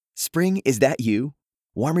Spring, is that you?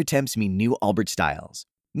 Warmer temps mean new Allbirds styles.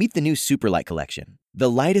 Meet the new Superlight collection, the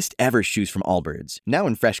lightest ever shoes from Allbirds, now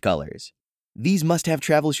in fresh colors. These must-have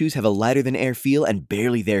travel shoes have a lighter-than-air feel and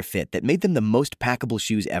barely-there fit that made them the most packable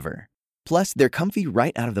shoes ever. Plus, they're comfy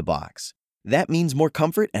right out of the box. That means more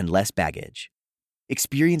comfort and less baggage.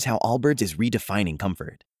 Experience how Allbirds is redefining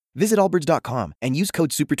comfort. Visit allbirds.com and use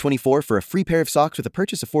code SUPER24 for a free pair of socks with a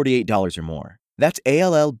purchase of $48 or more. That's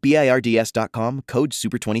ALLBIRDS.com, code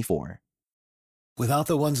SUPER24. Without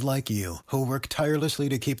the ones like you, who work tirelessly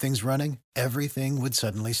to keep things running, everything would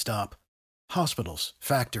suddenly stop. Hospitals,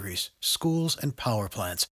 factories, schools, and power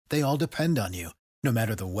plants, they all depend on you. No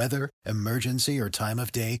matter the weather, emergency, or time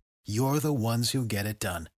of day, you're the ones who get it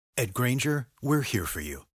done. At Grainger, we're here for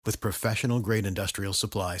you with professional-grade industrial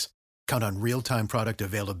supplies. Count on real-time product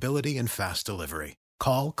availability and fast delivery.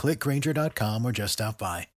 Call, click Grainger.com, or just stop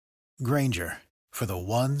by. Grainger, for the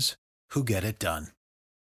ones who get it done.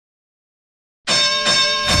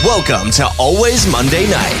 Welcome to Always Monday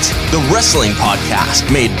Night, the wrestling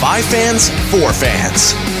podcast made by fans for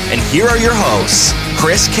fans. And here are your hosts,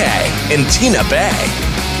 Chris K. and Tina Bay.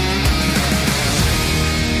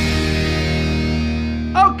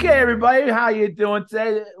 Okay, everybody, how you doing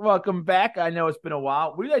today? Welcome back. I know it's been a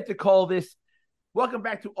while. We like to call this Welcome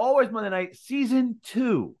Back to Always Monday Night, Season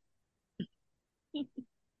 2.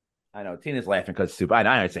 I know, Tina's laughing because it's stupid.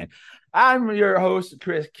 I understand. I'm your host,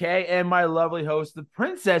 Chris K., and my lovely host, the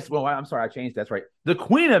princess. Well, I'm sorry, I changed. That's right. The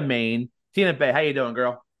Queen of Maine, Tina Bay. How you doing,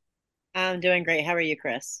 girl? I'm doing great. How are you,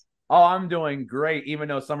 Chris? Oh, I'm doing great, even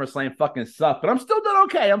though Summerslam fucking sucked. But I'm still doing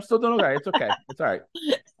okay. It's okay. It's all right.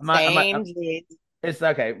 It's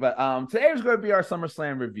okay. But today is going to be our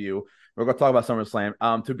SummerSlam review. We're going to talk about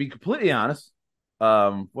SummerSlam. To be completely honest,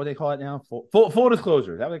 what do they call it now? Full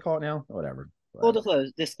disclosure. Is that what they call it now? Whatever. Full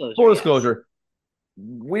disclosure. Full disclosure.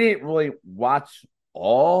 We didn't really watch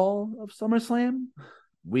all of SummerSlam.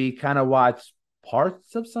 We kind of watched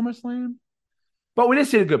parts of SummerSlam, but we did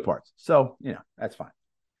see the good parts. So, that's fine.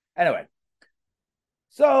 Anyway.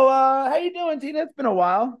 So, how you doing, Tina? It's been a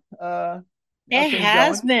while. It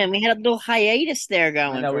has been. We had a little hiatus there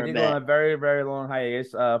going. I know, we did go on a very, very long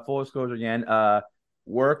hiatus. Full disclosure again.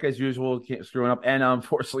 Work as usual, screwing up. And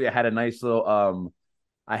unfortunately, I had a nice little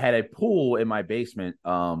I had a pool in my basement.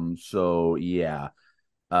 So yeah.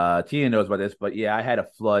 Tina knows about this, but yeah, I had a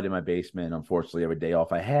flood in my basement. Unfortunately, every day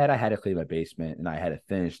off I had to clean my basement, and I had a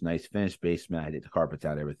nice finished basement. I did the carpets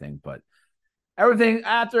out, everything, but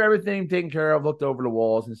after everything taken care of, looked over the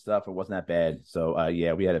walls and stuff, it wasn't that bad. So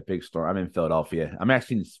yeah, we had a big storm. I'm in Philadelphia. I'm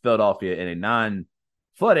actually in Philadelphia in a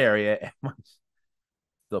non-flood area.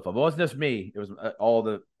 Still, it wasn't just me. It was all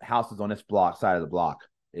the houses on this side of the block.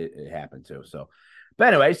 It happened too. So, but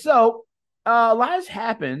anyway, so a lot has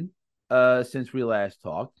happened since we last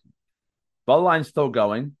talked. Bloodline's still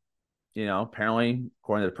going. Apparently,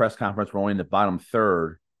 according to the press conference, we're only in the bottom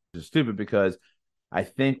third, which is stupid because I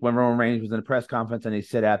think when Roman Reigns was in the press conference and he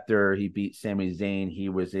said after he beat Sami Zayn, he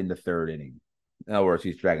was in the third inning. In other words,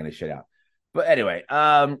 he's dragging his shit out. But anyway,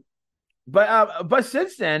 but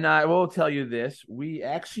since then, I will tell you this. We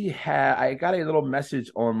actually I got a little message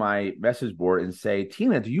on my message board and say,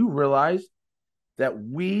 Tina, do you realize that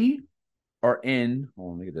we are in,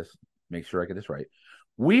 let me get this, make sure I get this right.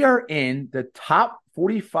 We are in the top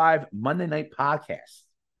 45 Monday night podcasts.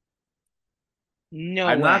 No,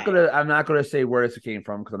 I'm not gonna say where this came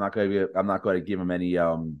from because I'm not gonna give them any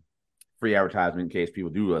free advertisement in case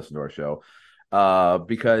people do listen to our show.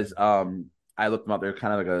 Because I looked them up. They're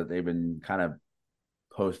kind of they've been kind of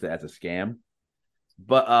posted as a scam.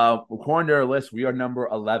 But according to our list, we are number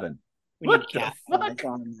 11. What the fuck?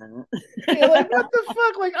 Yeah, like, what the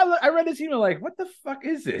fuck? Like, I read this email, like, what the fuck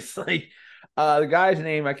is this? Like, the guy's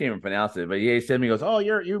name, I can't even pronounce it, but he said to me, he goes, oh,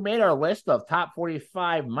 you made our list of top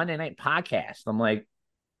 45 Monday night podcasts. I'm like,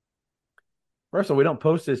 first of all, we don't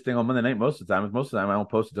post this thing on Monday night most of the time. Most of the time, I don't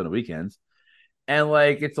post it on the weekends. And,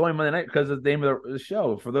 like, it's only Monday night because of the name of the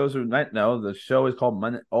show. For those who might know, the show is called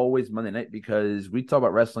Always Monday Night because we talk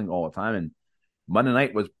about wrestling all the time, and Monday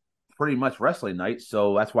night was pretty much wrestling night,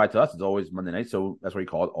 so that's why to us it's always Monday night, so that's why we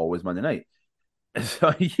call it Always Monday Night.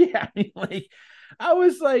 So yeah, I mean, like, I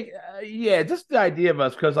was like, yeah, just the idea of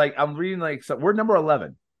us, because like I'm reading, like, so we're number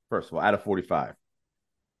 11 first of all out of 45,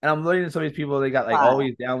 and I'm reading some of these people, they got like all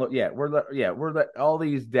these downloads. We're all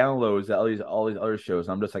these downloads, all these other shows.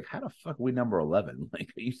 And I'm just like, how the fuck are we number 11? Like,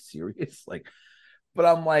 are you serious? Like, but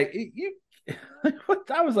I'm like, you what?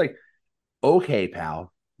 I was like, okay,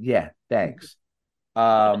 pal, yeah, thanks.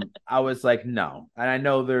 I was like, no. And I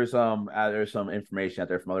know there's some information out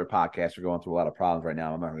there from other podcasts who are going through a lot of problems right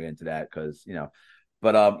now. I'm not gonna get into that because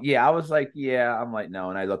But yeah, I was like, yeah, I'm like, no,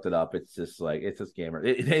 and I looked it up. It's just like it's a scammer.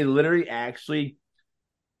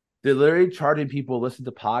 They're literally charging people to listen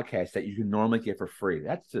to podcasts that you can normally get for free.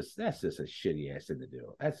 That's just a shitty ass thing to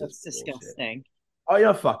do. That's just That's bullshit. disgusting.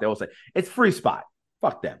 Oh, fuck that. We'll say it's Free Spot.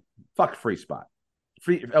 Fuck them. Fuck Free Spot.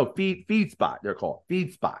 Feed Spot. They're called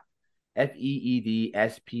Feed Spot.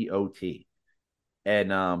 FEEDSPOT.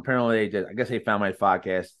 And apparently I guess they found my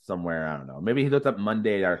podcast somewhere. I don't know. Maybe he looked up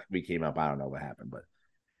Monday or we came up. I don't know what happened, but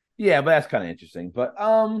yeah, but that's kind of interesting. But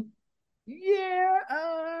yeah,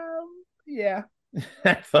 yeah.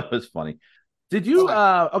 I thought it was funny. Did you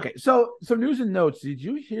okay, so news and notes, did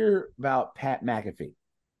you hear about Pat McAfee?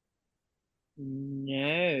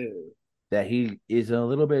 No. That he is in a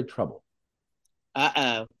little bit of trouble.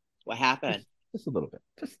 Uh-oh. What happened? Just a little bit.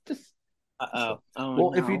 Just Uh-oh. Oh,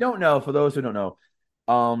 well, if you no. don't know, for those who don't know,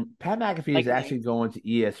 Pat McAfee is Like actually me. going to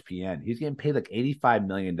ESPN. He's getting paid like $85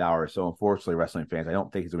 million. So unfortunately, wrestling fans, I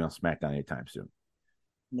don't think he's going to be on SmackDown anytime soon.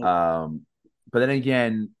 Nope. But then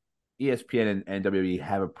again, ESPN and WWE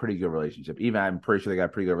have a pretty good relationship. Even I'm pretty sure they got a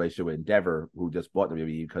pretty good relationship with Endeavor, who just bought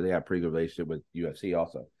WWE, because they have a pretty good relationship with UFC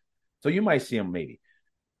also. So you might see him maybe.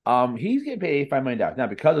 He's getting paid $85 million now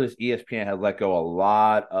because of this. ESPN has let go a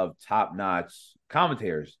lot of top-notch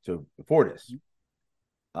commentators to before this.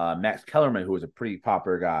 Max Kellerman, who is a pretty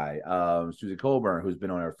popular guy. Susan Colburn, who's been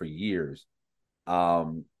on there for years.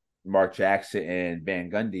 Mark Jackson and Van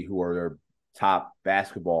Gundy, who are their top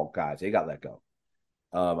basketball guys. They got let go.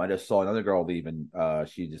 I just saw another girl leave, and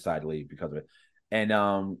she decided to leave because of it. And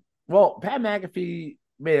well, Pat McAfee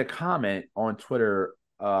made a comment on Twitter.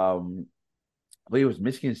 I believe it was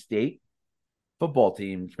Michigan State football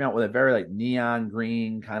team came out with a very like neon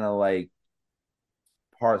green kind of like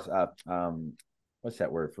parts. What's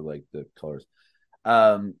that word for like the colors?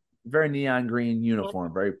 Very neon green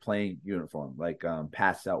uniform, very plain uniform, like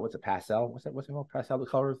pastel. What's a pastel? What's it called? Pastel, the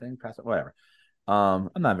color thing, pastel, whatever. I'm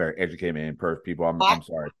not very educated in perf people. I'm Hot?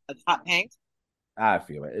 sorry. It's hot pink? I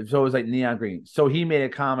feel it. So it was like neon green. So he made a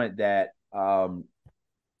comment that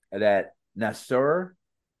Nasser,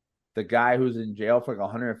 the guy who's in jail for like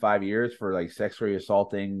 105 years for like sexually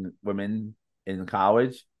assaulting women in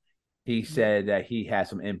college, he said that he has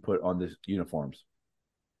some input on this uniforms.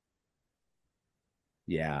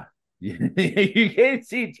 Yeah. You can't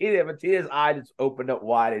see Tina, but Tina's eye just opened up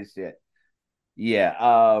wide as shit. Yeah.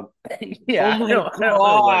 Oh Yeah, I my don't know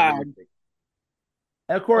what really God. think.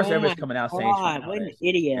 And of course, Oh my everybody's coming out saying God. What an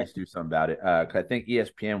idiot. let's do something about it. 'Cause I think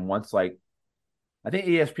ESPN wants like I think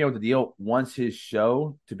ESPN with the deal wants his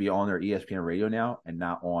show to be on their ESPN radio now and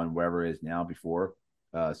not on wherever it is now before.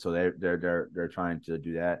 So they're trying to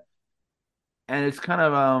do that. And it's kind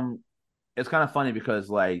of funny because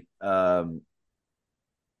like that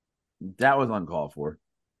was uncalled for.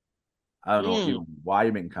 I don't know Mm. even why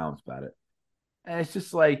you're making comments about it. And it's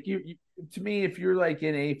just like you to me, if you're like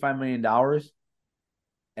in $85 million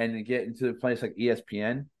and you get into a place like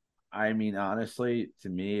ESPN, I mean, honestly, to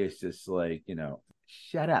me, it's just like,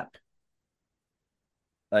 shut up.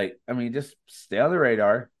 Like, I mean, just stay on the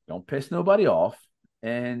radar. Don't piss nobody off,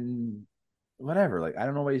 and whatever. Like, I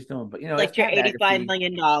don't know what he's doing, but it's Like your Pat $85 McAfee.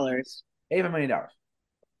 million. dollars. $85 million.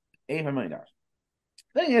 $85 million.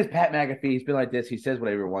 The thing is, Pat McAfee, he's been like this. He says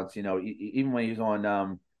whatever he wants. Even when he was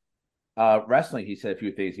on wrestling, he said a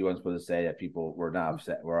few things he wasn't supposed to say that people were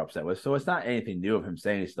upset with. So it's not anything new of him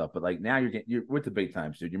saying stuff. But like now you're with the big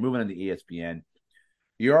time, dude. You're moving into ESPN.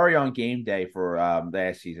 You're already on game day for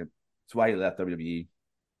last season. That's why he left WWE.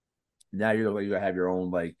 Now you're gonna have your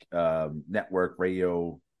own like network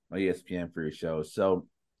radio, ESPN for your show. So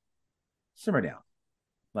simmer down,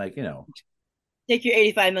 like Take your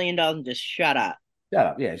 $85 million and just shut up. shut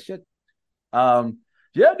up. Yeah, shit. The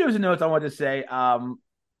other news and notes I wanted to say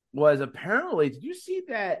was apparently, did you see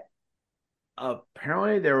that?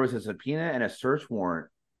 Apparently there was a subpoena and a search warrant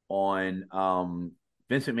on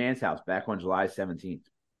Vince McMahon's house back on July 17th.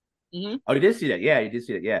 Mm-hmm. Oh, you did see that? Yeah, you did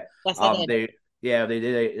see that. Yeah. Yes, I did. They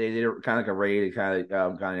did kind of like a raid.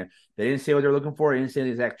 They didn't say what they were looking for. They didn't say the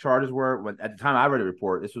exact charges were. But at the time I read the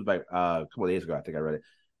report, this was like a couple of days ago. I think I read it.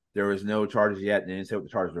 There was no charges yet. They didn't say what the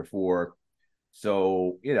charges were for.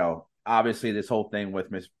 So obviously this whole thing with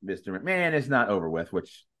Mr. McMahon is not over with.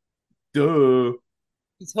 Which, duh.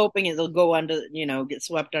 He's hoping it'll go under, get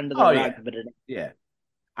swept under the Oh rug, yeah, but it yeah.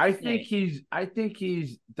 I think he's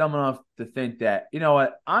dumb enough to think that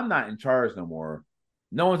what, I'm not in charge no more.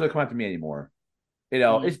 No one's gonna come after me anymore.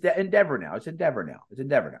 It's Endeavor now. It's Endeavor now. It's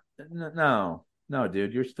Endeavor now. No,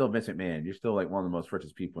 dude, you're still Vince McMahon. You're still like one of the most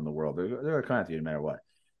richest people in the world. They're gonna come after you no matter what.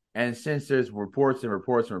 And since there's reports and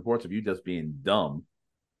reports and reports of you just being dumb,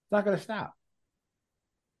 it's not gonna stop.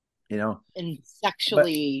 and But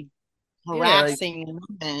sexually harassing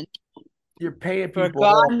women you're paying for people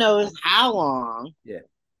God off. knows how long. Yeah.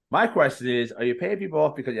 My question is, are you paying people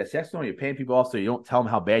off because you have sex with them, or are you paying people off so you don't tell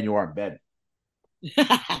them how bad you are in bed?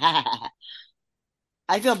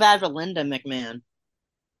 I feel bad for Linda McMahon.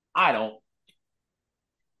 I don't.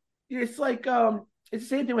 It's like it's the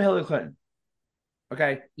same thing with Hillary Clinton.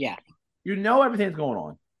 Okay. Yeah. You know everything's going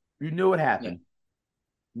on. You knew what happened.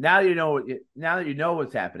 Now you know now that you know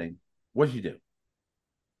what's happening, what did you do?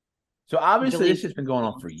 So obviously this has been going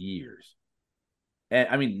on for years. And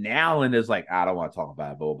I mean, now Linda's like, I don't want to talk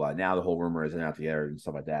about it, blah, blah, blah. Now the whole rumor is they're not together and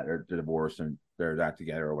stuff like that. They're divorced and they're not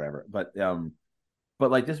together or whatever. But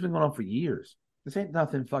like this has been going on for years. This ain't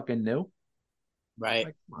nothing fucking new. Right.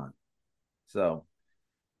 Like, come on. So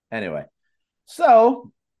anyway.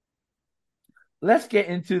 So let's get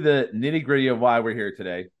into the nitty-gritty of why we're here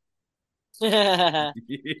today. For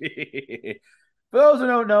those who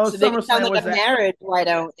don't know, so they sound SummerSlam like was a marriage. Why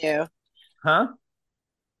don't you? Huh?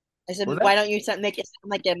 I said, why don't you make it sound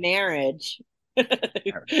like a marriage?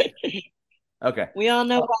 Okay. We all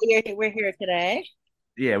know why we're here today.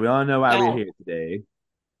 Yeah, we all know why we're here today.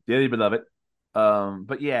 Dearly beloved.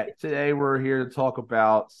 But yeah, today we're here to talk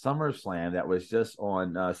about SummerSlam that was just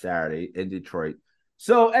on Saturday in Detroit.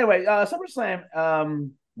 So anyway,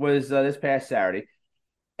 SummerSlam was this past Saturday,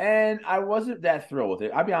 and I wasn't that thrilled with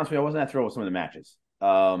it. I'll be honest with you, I wasn't that thrilled with some of the matches.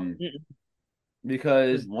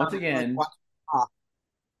 Because once again,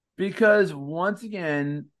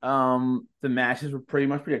 the matches were pretty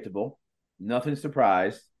much predictable. Nothing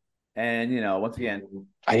surprised. And, once again.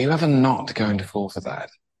 Are you ever not going to fall for that?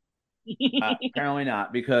 Apparently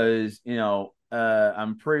not, because,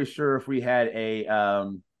 I'm pretty sure if we had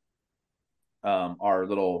our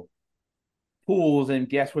little pools and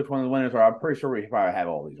guess which one of the winners are, I'm pretty sure we probably have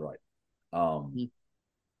all these right. It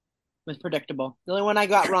was predictable. The only one I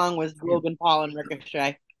got wrong was Logan Paul and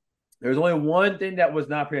Ricochet. There's only one thing that was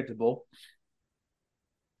not predictable,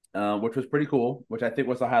 which was pretty cool, which I think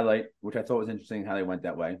was the highlight, which I thought was interesting how they went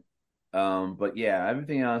that way. But yeah,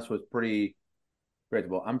 everything else was pretty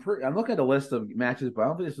predictable. I'm looking at the list of matches, but I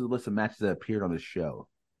don't think this is a list of matches that appeared on the show.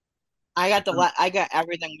 I got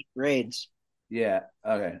everything with grades. Yeah.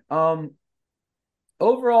 Okay.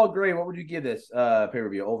 Overall grade, what would you give this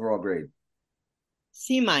pay-per-view? Overall grade?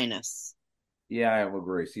 C-. Yeah, I would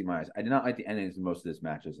agree. C-. I did not like the endings of most of these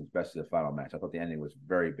matches, especially the final match. I thought the ending was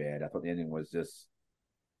very bad. I thought the ending was just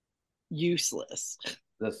useless.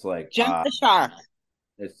 Just like jump the shark.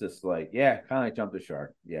 It's just like, yeah, kind of like jump the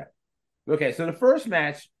shark. Yeah. Okay, so the first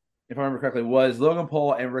match, if I remember correctly, was Logan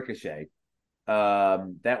Paul and Ricochet.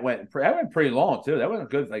 That went pretty long too. That went a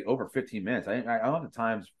good like over 15 minutes. I don't have the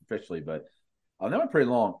times officially, but that went pretty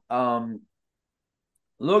long.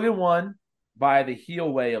 Logan won by the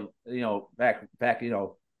heel way of back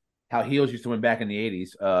how heels used to win back in the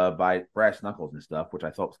 80s by brass knuckles and stuff, which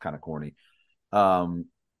I thought was kind of corny.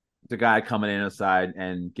 The guy coming in inside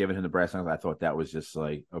and giving him the brass knuckles, I thought that was just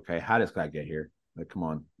like, okay, how did this guy get here? Like, come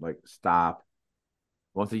on, like stop.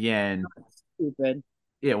 Once again, stupid.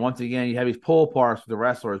 Yeah, once again, you have these pull parts for the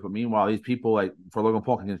wrestlers, but meanwhile, these people like for Logan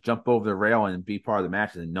Paul can just jump over the rail and be part of the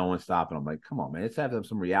matches, and no one's stopping them. Like, come on, man, let's have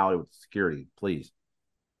some reality with security, please.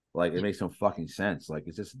 Like, it makes no fucking sense. Like,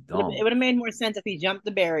 it's just dumb. It would have made more sense if he jumped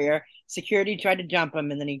the barrier. Security tried to jump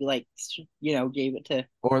him, and then he gave it to,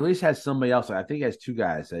 or at least has somebody else. Like, I think he has two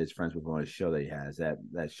guys that he's friends with on his show that he has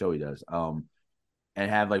that show he does. And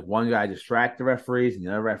have like one guy distract the referees, and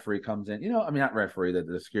the other referee comes in. Not referee,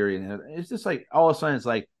 the security, and it's just like all of a sudden it's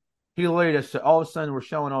like he literally just all of a sudden we're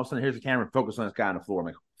showing all of a sudden here's the camera focus on this guy on the floor. I'm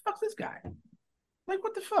like, fuck's this guy? Like,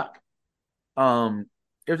 what the fuck?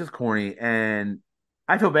 It was just corny, and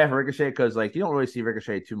I feel bad for Ricochet because like you don't really see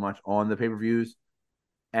Ricochet too much on the pay-per-views,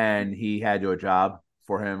 and he had to do a job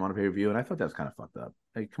for him on a pay-per-view, and I thought that was kind of fucked up.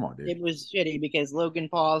 Like, come on, dude. It was shitty because Logan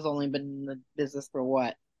Paul's only been in the business for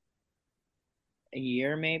what? A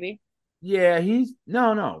year, maybe? Yeah, he's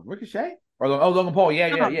no Ricochet or Logan Paul. Yeah.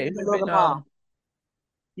 He's Logan Paul.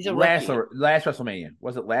 He's a last WrestleMania.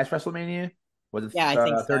 Was it last WrestleMania? Was it I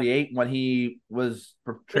think 38 when he was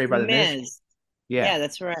portrayed by the Miz? Yeah,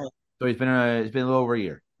 that's right. So it's been a little over a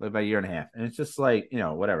year, like about a year and a half, and it's just like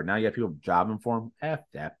whatever. Now you got people jobbing for him. F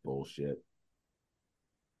that bullshit.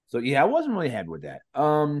 So yeah, I wasn't really happy with that.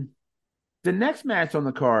 The next match on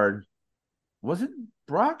the card was it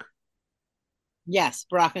Brock? Yes,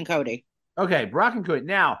 Brock and Cody. Okay, Brock and Cody.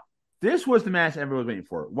 Now, this was the match everyone was waiting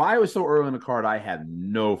for. Why it was so early in the card, I have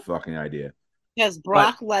no fucking idea. Because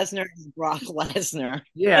Brock Lesnar is Brock Lesnar.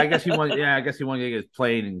 Yeah, I guess he wanted. Yeah, I guess he wanted to get his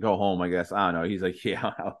plane and go home. I guess I don't know. He's like,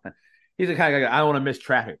 yeah, he's the kind of guy. I don't want to miss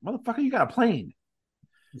traffic, motherfucker. You got a plane.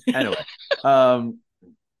 Anyway,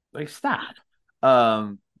 like stop.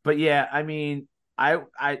 but yeah, I mean, I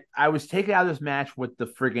was taken out of this match with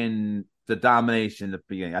the domination at the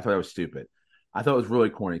beginning. I thought it was stupid. I thought it was really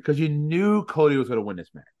corny because you knew Cody was going to win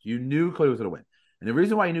this match. You knew Cody was going to win, and the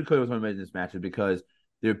reason why you knew Cody was going to win this match is because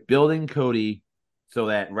they're building Cody so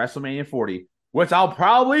that WrestleMania 40, which I'll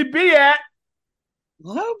probably be at.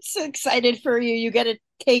 I'm so excited for you. You get a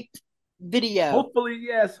taped video. Hopefully,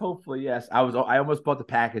 yes. Hopefully, yes. I almost bought the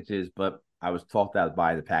packages, but I was talked out of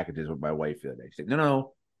buying the packages with my wife the other day. She said,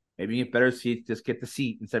 no. Maybe you get better seats. Just get the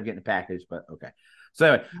seat instead of getting the package. But okay. So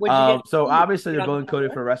anyway, so obviously they're building Cody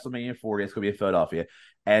for WrestleMania 40. It's going to be in Philadelphia,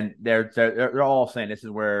 and they're all saying this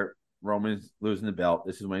is where Roman's losing the belt.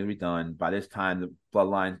 This is when it'll be done. By this time, the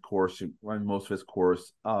Bloodline course run most of his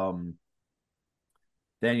course. Then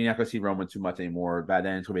you're not going to see Roman too much anymore. By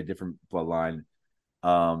then, it's going to be a different Bloodline.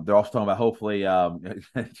 They're also talking about hopefully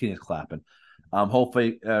Tina's clapping.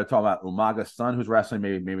 Hopefully talking about Umaga's son who's wrestling.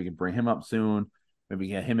 Maybe we can bring him up soon. Maybe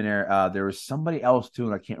get him in there. There was somebody else too,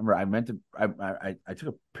 and I can't remember. I meant to. I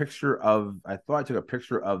took a picture of. I thought I took a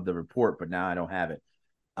picture of the report, but now I don't have it.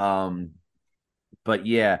 But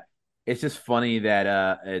yeah, it's just funny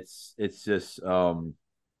that it's just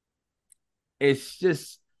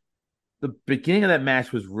the beginning of that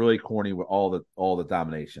match was really corny with all the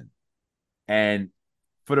domination, and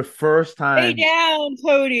for the first time, Stay down,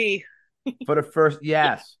 Cody. For the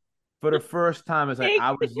first time, it's like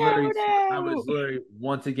I was literally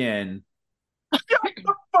once again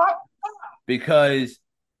because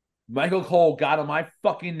Michael Cole got on my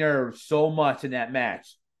fucking nerves so much in that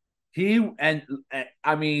match.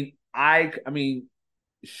 I mean,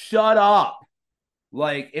 shut up.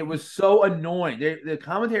 Like, it was so annoying. The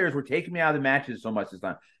commentators were taking me out of the matches so much this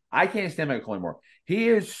time. I can't stand Michael Cole anymore. He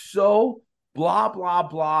is so blah, blah,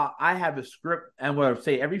 blah. I have a script and what I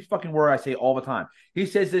say every fucking word I say all the time. He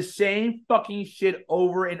says the same fucking shit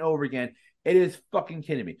over and over again. It is fucking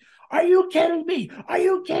kidding me. Are you kidding me? Are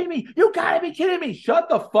you kidding me? You gotta be kidding me. Shut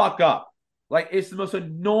the fuck up. Like, it's the most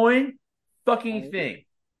annoying fucking thing.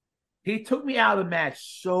 He took me out of the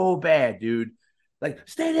match so bad, dude. Like,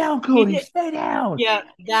 stay down, Cody. Stay down. Yeah,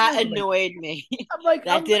 that annoyed me.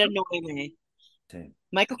 That did annoy me. Same.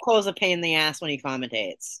 Michael Cole's a pain in the ass when he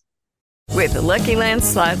commentates. With the Lucky Land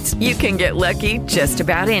Slots, you can get lucky just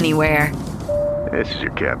about anywhere. This is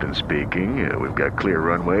your captain speaking. We've got clear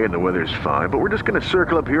runway and the weather's fine, but we're just going to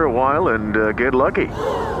circle up here a while and get lucky.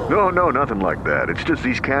 No, nothing like that. It's just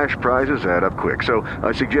these cash prizes add up quick. So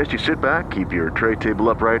I suggest you sit back, keep your tray table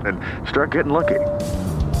upright, and start getting lucky.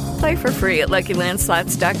 Play for free at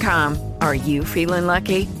LuckyLandSlots.com. Are you feeling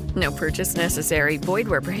lucky? No purchase necessary. Void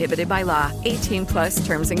where prohibited by law. 18+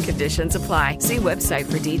 terms and conditions apply. See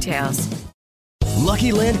website for details.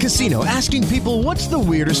 Lucky Land Casino, asking people, what's the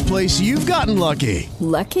weirdest place you've gotten lucky?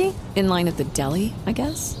 Lucky? In line at the deli, I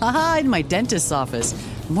guess? Aha, in my dentist's office.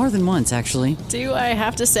 More than once, actually. Do I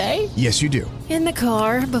have to say? Yes, you do. In the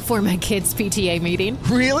car before my kids' PTA meeting.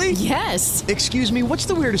 Really? Yes. Excuse me, what's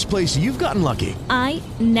the weirdest place you've gotten lucky? I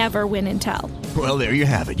never win and tell. Well, there you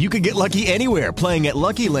have it. You can get lucky anywhere, playing at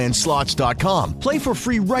LuckyLandSlots.com. Play for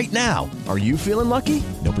free right now. Are you feeling lucky?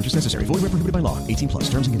 No purchase necessary. Void where prohibited by law. 18+.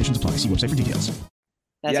 Terms and conditions apply. See website for details.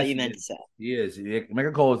 That's what you meant to say. He is.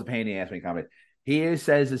 Michael Cole is a pain in the ass when he comments. He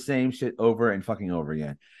says the same shit over and fucking over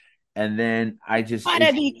again. And then I just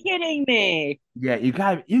gotta be kidding me. Yeah,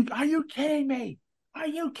 are you kidding me? Are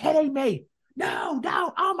you kidding me? No,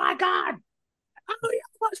 oh my God. Oh, he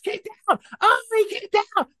almost kicked down. Oh, he kicked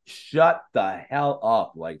down. Shut the hell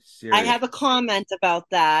up. Like, seriously. I have a comment about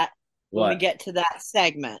that when we get to that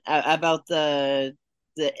segment about the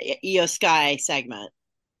Io Sky segment.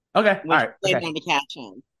 Okay, all right. They want to catch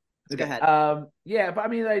him. Go ahead. Yeah, but I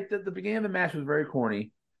mean, like the beginning of the match was very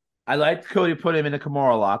corny. I liked Cody put him in the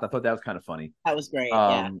Kimura lock. I thought that was kind of funny. That was great.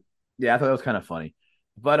 Yeah, I thought that was kind of funny.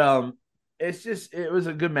 But it was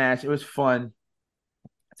a good match. It was fun.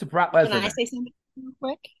 It's a Brock Lesnar. Can I say something real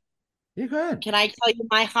quick? Yeah, go ahead. Can I tell you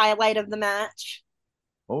my highlight of the match?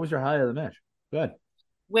 What was your highlight of the match? Go ahead.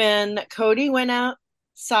 When Cody went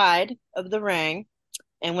outside of the ring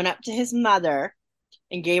and went up to his mother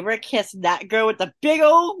and gave her a kiss. That girl with the big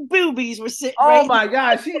old boobies was sitting. Oh my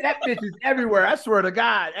God, that bitch is everywhere. I swear to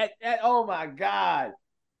God. Oh my God.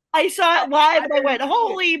 I saw it live and I went,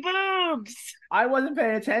 holy boobs. I wasn't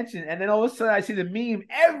paying attention, and then all of a sudden I see the meme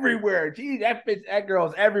everywhere. Gee, that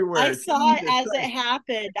girl's everywhere. I saw it as it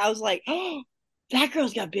happened. I was like, oh, that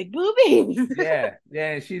girl's got big boobies.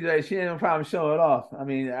 yeah. She had no problem showing it off. I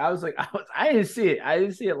mean, I didn't see it. I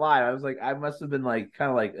didn't see it live. I was like, I must have been like,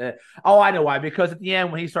 kind of like, oh, I know why. Because at the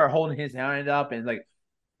end when he started holding his hand up and like,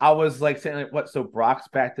 I was like saying, like, what? So Brock's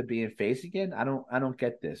back to being face again? I don't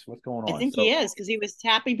get this. What's going on? I think he is because he was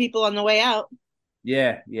tapping people on the way out.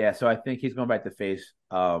 Yeah. So I think he's going back to face.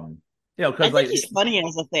 I Because think like he's funny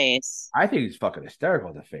as a face. I think he's fucking hysterical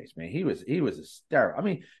in the face, man. He was hysterical. I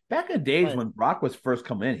mean, back in the days when Brock was first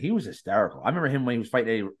coming in, he was hysterical. I remember him when he was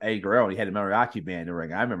fighting Eddie Guerrero and he had a mariachi band in the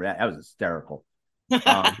ring. I remember that. That was hysterical.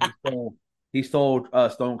 He stole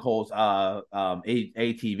Stone Cold's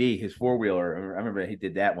ATV, his four wheeler. I remember he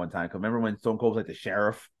did that one time. Cause remember when Stone Cold was like the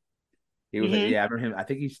sheriff? He was like, yeah, I remember him. I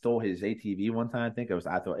think he stole his ATV one time. I think it was.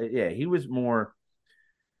 I thought, yeah, he was more.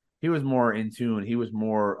 He was more in tune. He was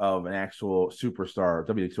more of an actual superstar,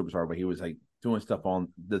 WWE superstar, but he was like doing stuff on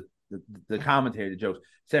the commentary, the jokes,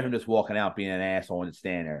 instead of him just walking out being an asshole and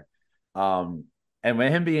standing there. And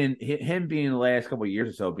when him being the last couple of years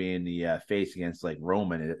or so being the face against like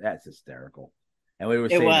Roman, that's hysterical. And we were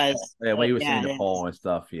saying, when he was saying to Paul and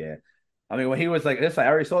stuff, yeah. I mean, when he was like this, I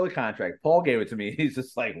already saw the contract. Paul gave it to me. He's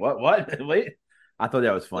just like, what? Wait. I thought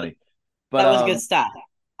that was funny. But that was good stuff.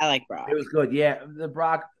 I like Brock. It was good. Yeah, the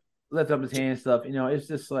Brock lift up his hand and stuff. It's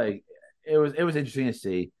just like it was interesting to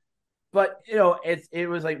see. But it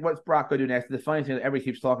was like what's Brock gonna do next? The funny thing that everybody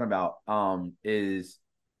keeps talking about is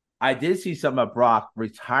I did see something about Brock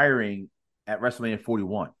retiring at WrestleMania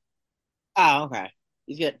 41. Oh, okay.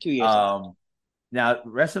 He's got 2 years left. Now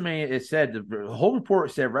WrestleMania, it said the whole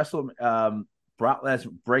report said Brock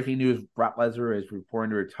Lesnar, breaking news, Brock Lesnar is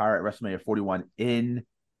reporting to retire at WrestleMania 41 in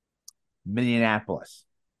Minneapolis.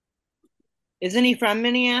 Isn't he from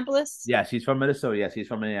Minneapolis? Yes, he's from Minnesota. Yes, he's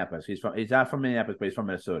from Minneapolis. He's not from Minneapolis, but he's from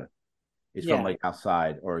Minnesota. He's from like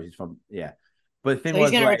outside, or he's from But the thing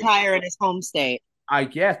he's going to retire in his home state. I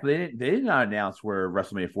guess, but they did not announce where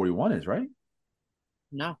WrestleMania 41 is, right?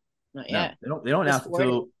 No, not yet. They don't announce it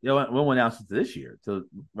till they won't announce it this year, till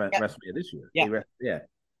WrestleMania this year. Yeah.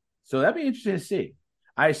 So that'd be interesting to see.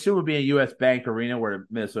 I assume it would be a U.S. Bank Arena where the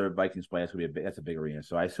Minnesota Vikings play. That's a big arena,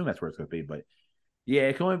 so I assume that's where it's going to be. But yeah,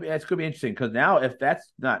 it's going to be interesting because now if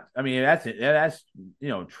that's not, I mean, that's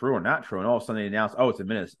true or not true, and all of a sudden they announce, it's in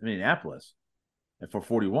Minneapolis, and for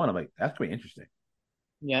 41, I'm like, that's going to be interesting.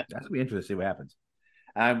 Yeah, that's going to be interesting to see what happens.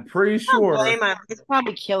 I'm pretty sure. It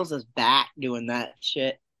probably kills his back doing that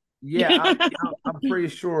shit. Yeah, I'm pretty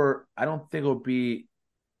sure. I don't think it'll be.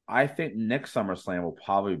 I think next SummerSlam will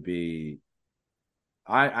probably be.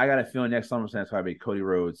 I got a feeling next SummerSlam is probably be Cody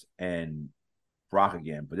Rhodes and Brock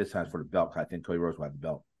again, but this time for the belt. I think Cody Rhodes will have the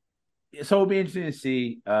belt. So it'll be interesting to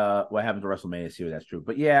see what happens to WrestleMania, see if that's true.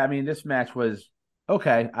 But yeah, I mean, this match was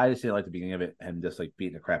okay. I just didn't like the beginning of it and just like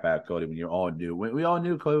beating the crap out of Cody when you all knew. We all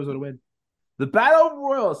knew Cody was going to win. The Battle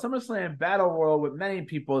Royal, SummerSlam Battle Royal, with many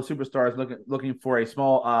people, superstars looking for a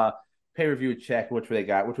small pay-per-view check, which they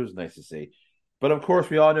got, which was nice to see. But of course,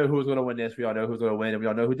 we all knew who was going to win this. We all know who's going to win, and we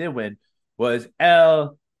all know who did win was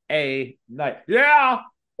L.A. Knight. Yeah.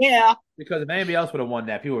 Because if anybody else would have won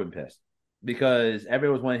that, people would have been pissed. Because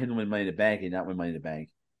everyone was wanting him to win Money in the Bank and not win Money in the Bank.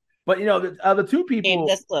 But the two people,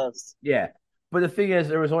 that's close. Yeah. But the thing is,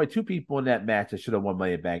 there was only two people in that match that should have won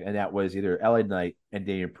Money in the Bank, and that was either LA Knight and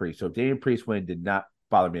Damian Priest. So Damian Priest win did not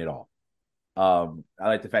bother me at all. I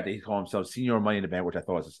like the fact that he called himself Senior Money in the Bank, which I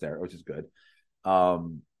thought was hysterical, which is good.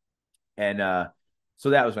 So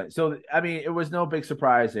that was right. So I mean, it was no big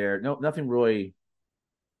surprise there. No, nothing really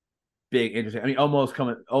big, interesting. I mean, almost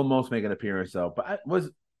making an appearance though. But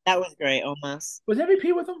that was great. Almost was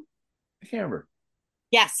MVP with him? I can't remember.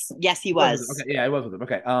 Yes, he was. Okay, yeah, I was with him.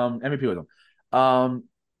 Okay, MVP with him. So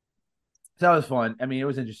that was fun. I mean, it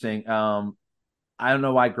was interesting. I don't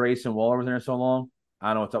know why Grayson Waller was in there so long. I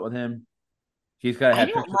don't know what's up with him. He's got to have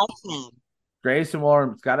pictures. Like him. Grayson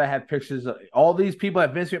Waller's got to have pictures of all these people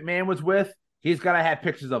that Vince McMahon was with. He's got to have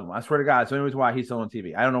pictures of them. I swear to God. So anyways, why he's still on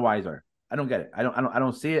TV. I don't know why he's there. I don't get it. I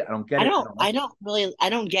don't see it. I don't get it. I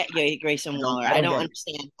don't get Grayson Waller. I don't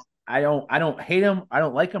understand. I don't hate him. I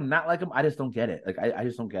don't like him, not like him. I just don't get it. Like I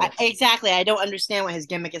just don't get it. Exactly. I don't understand what his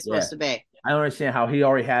gimmick is supposed to be. I don't understand how he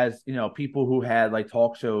already has, people who had like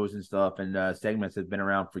talk shows and stuff and segments that have been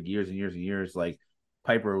around for years and years and years. Like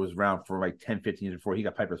Piper was around for like 10, 15 years before he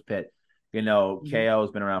got Piper's Pit. KO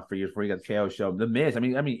has been around for years before he got the KO show. The Miz, I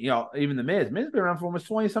mean, even the Miz has been around for almost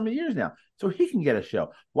 20-something years now. So he can get a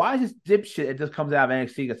show. Why is this dipshit that just comes out of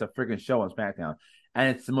NXT gets a freaking show on SmackDown?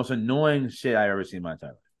 And it's the most annoying shit I've ever seen in my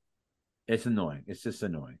entire life. It's annoying. It's just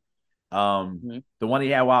annoying. The one he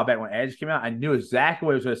had a while back when Edge came out, I knew exactly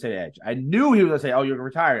what he was going to say to Edge. I knew he was going to say, "Oh, you're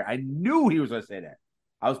going to retire." I knew he was going to say that.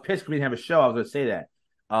 I was pissed because we didn't have a show. I was going to say that.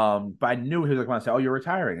 But I knew he was going to say, "Oh, you're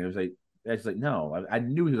retiring." And it was like, Edge's like, no. I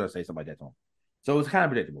knew he was going to say something like that to him. So it was kind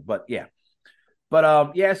of predictable. But yeah.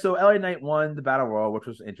 But so LA Knight won the Battle Royal, which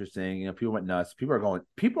was interesting. People went nuts.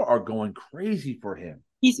 People are going crazy for him.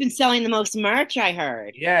 He's been selling the most merch, I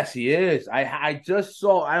heard. Yes, he is. I just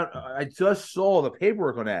saw the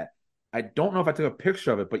paperwork on that. I don't know if I took a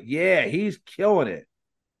picture of it, but yeah, he's killing it.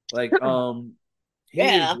 Like, he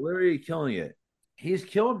is literally killing it. He's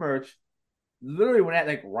killing merch. Literally, when that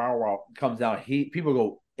like wow comes out, people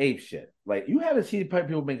go ape shit. Like, you haven't seen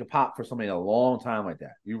people make a pop for somebody in a long time like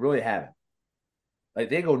that. You really haven't. Like,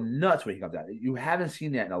 they go nuts when he comes out. You haven't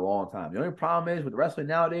seen that in a long time. The only problem is with wrestling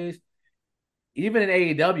nowadays, even in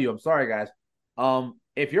AEW, I'm sorry guys,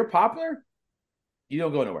 if you're popular, you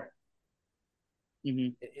don't go nowhere. Mm-hmm.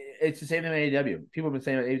 It's the same thing in AEW. People have been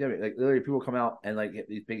saying at AEW, like literally people come out and like get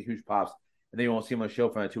these big huge pops, and they won't see them on the show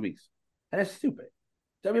for another 2 weeks, and that's stupid.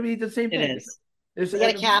 WWE does the same thing. It is. They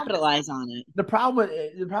got to capitalize on it. The problem with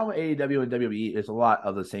AEW and WWE is a lot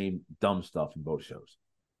of the same dumb stuff in both shows,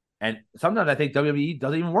 and sometimes I think WWE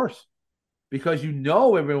does it even worse because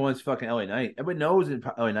everyone's fucking LA Knight. Everyone knows in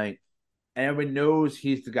LA Knight, and everyone knows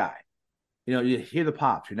he's the guy. You hear the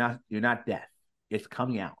pops. You're not deaf. It's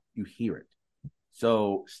coming out. You hear it.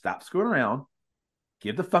 So stop screwing around.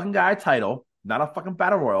 Give the fucking guy a title, not a fucking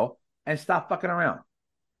battle royal, and stop fucking around.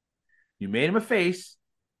 You made him a face.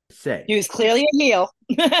 Say he was clearly a heel.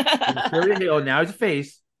 Now he's a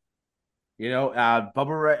face. Bubba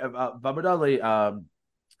Dudley,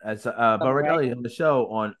 Bubba Dudley on the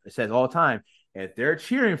show says all the time, if they're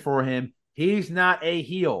cheering for him, he's not a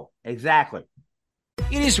heel. Exactly.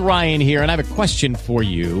 It is Ryan here, and I have a question for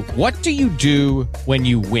you. What do you do when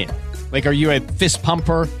you win? Like, are you a fist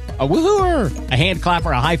pumper, a woohooer, a hand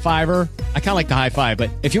clapper, a high fiver? I kind of like the high five, but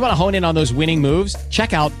if you want to hone in on those winning moves,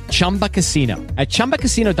 check out Chumba Casino. At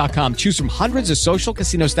ChumbaCasino.com, choose from hundreds of social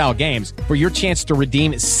casino-style games for your chance to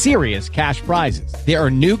redeem serious cash prizes. There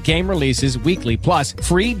are new game releases weekly, plus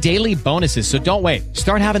free daily bonuses, so don't wait.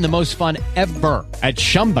 Start having the most fun ever at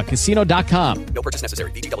ChumbaCasino.com. No purchase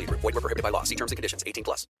necessary. VGW. Void where prohibited by law. See terms and conditions.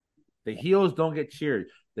 18+. The heels don't get cheered.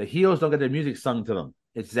 The heels don't get their music sung to them.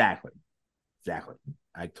 Exactly.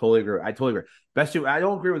 I totally agree. I don't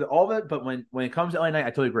agree with all of it, but when it comes to LA Knight, I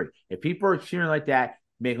totally agree. If people are cheering like that,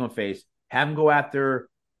 make them a face. Have them go after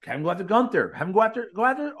Gunther. Have them go after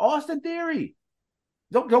Austin Theory.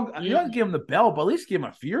 Don't you don't have to give him the belt, but at least give him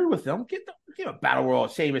a feud with them. Give him a battle royal,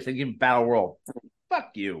 Sheamus, and give him battle royal.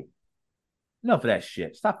 Fuck you. Enough of that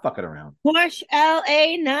shit. Stop fucking around. Push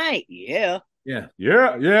LA Knight. Yeah. Let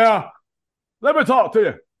me talk to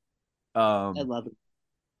you. I love it.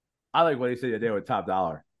 I like what he said the other day with Top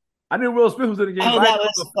Dollar. I knew Will Smith was in the game. Oh, that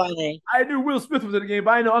was funny. I knew Will Smith was in the game,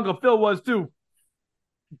 but I know Uncle Phil was too.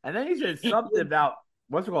 And then he said something about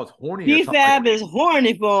what's it called? Horny. P-Fab is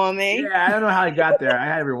horny for me. Yeah, I don't know how he got there. I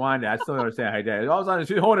had to rewind it. I still don't understand how he did it. All of a sudden,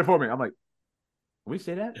 she's horny for me. I'm like, can we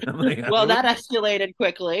say that? I'm like, well, that escalated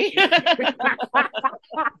quickly.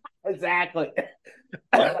 Exactly.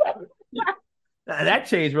 That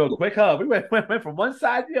changed real quick, huh? We went from one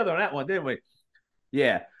side to the other on that one, didn't we?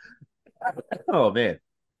 Yeah. Oh man!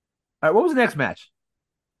 All right, what was the next match?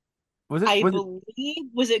 Was it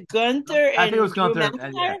Gunther? I think it was Gunther.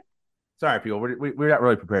 Yeah. Sorry, people. We're not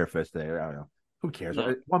really prepared for this today. I don't know. Who cares?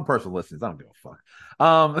 No. One person listens. I don't give a fuck.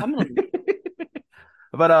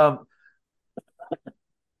 But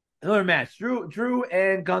another match. Drew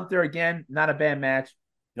and Gunther again. Not a bad match.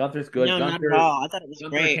 Gunther's good. No, Gunther, not at all. I thought it was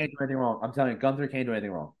Gunther great. Can't do anything wrong. I'm telling you, Gunther can't do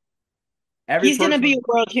anything wrong. He's going to be a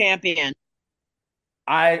world champion.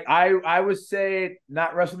 I would say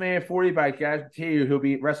not WrestleMania 40, but I guarantee you he'll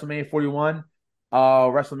be WrestleMania 41.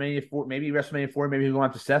 WrestleMania 4, maybe WrestleMania 4, maybe he'll go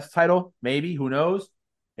after Seth's title. Maybe, who knows?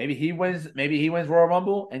 Maybe he wins Royal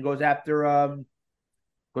Rumble and goes after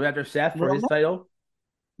Seth for his title.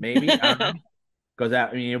 Maybe. I don't know. Because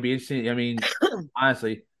it'll be interesting. I mean,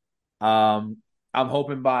 honestly, I'm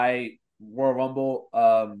hoping by Royal Rumble,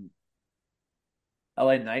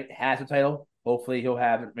 LA Knight has a title. Hopefully he'll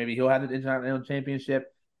have it. Maybe he'll have the Intercontinental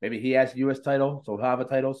Championship. Maybe he has the U.S. title, so he'll have a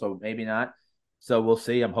title. So maybe not. So we'll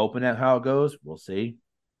see. I'm hoping that how it goes. We'll see.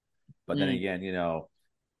 But then again,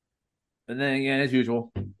 as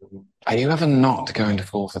usual. Are you ever not going to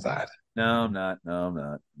fall for that? No, I'm not. I'm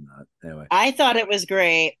not. Anyway. I thought it was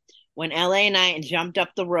great when LA Knight jumped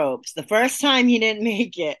up the ropes. The first time he didn't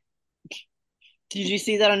make it. Did you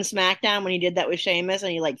see that on SmackDown when he did that with Sheamus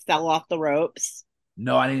and he fell off the ropes?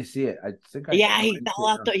 No, I didn't see it. I think he fell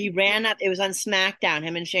off. He ran up. It was on SmackDown.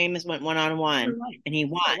 Him and Sheamus went 1-on-1, and he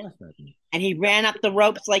won. And he ran up the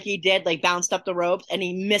ropes like he did, bounced up the ropes, and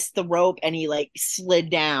he missed the rope, and he slid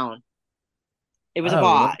down. It was a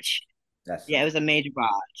botch. It was a major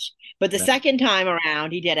botch. But the second time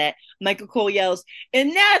around, he did it. Michael Cole yells,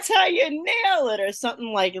 "And that's how you nail it," or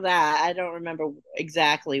something like that. I don't remember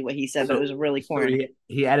exactly what he said, but it was really corny.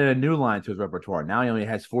 He added a new line to his repertoire. Now he only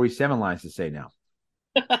has 47 lines to say now.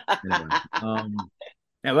 Anyway,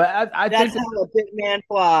 but I that's think how a big man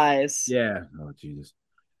flies. Yeah. Oh Jesus.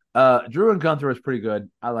 Drew and Gunther was pretty good.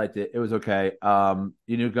 I liked it. It was okay.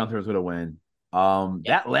 You knew Gunther was gonna win.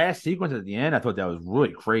 That last sequence at the end, I thought that was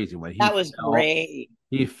really crazy when that was great.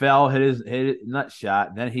 He fell, hit his nut shot,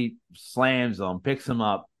 and then he slams him, picks him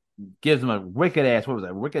up, gives him a wicked ass. What was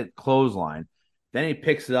that? Wicked clothesline. Then he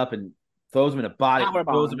picks it up and throws him in the body,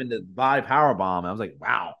 throws him in the body power bomb. I was like,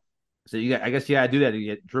 wow. So I guess you gotta do that to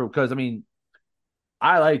get Drew. Because I mean,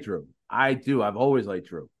 I like Drew. I do. I've always liked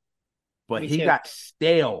Drew. But he got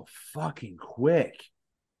stale fucking quick.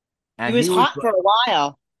 And he was hot for a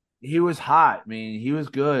while. He was hot. I mean, he was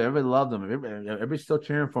good. Everybody loved him. Everybody's still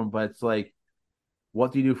cheering for him, but it's like,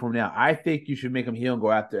 what do you do for him now? I think you should make him heel and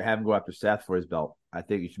have him go after Seth for his belt. I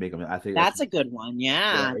think you should make him. I think that's a good one.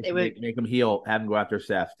 Yeah, it would make him heel, have him go after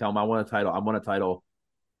Seth. Tell him I want a title. I want a title.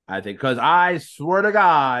 I think because I swear to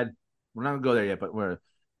God, we're not gonna go there yet, but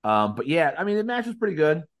but yeah, I mean the match was pretty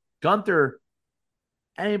good. Gunther,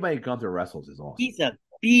 anybody Gunther wrestles is awesome. He's a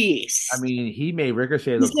beast. I mean, he made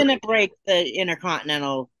Ricochet. He's gonna break the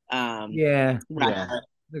Intercontinental. Yeah.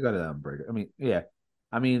 They're gonna break it. I mean, yeah.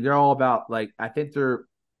 I mean, they're all about like I think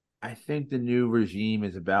the new regime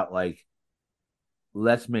is about like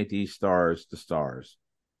let's make these stars the stars.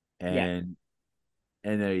 And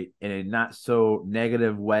in a not so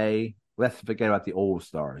negative way, let's forget about the old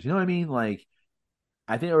stars. You know what I mean? Like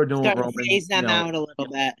I think we're doing Roman phase them out a little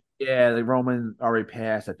bit. Yeah, like Roman already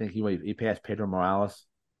passed. I think he passed Pedro Morales.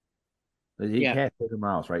 He passed Pedro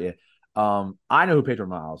Morales, right? Yeah. I know who Pedro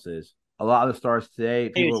Morales is. A lot of the stars today,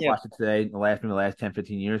 people who watch it today, in the last 10,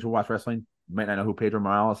 15 years who watch wrestling, might not know who Pedro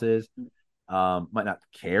Morales is. Might not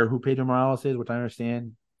care who Pedro Morales is, which I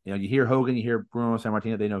understand. You know, you hear Hogan, you hear Bruno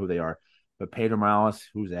Sammartino, they know who they are. But Pedro Morales,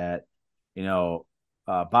 who's that? You know,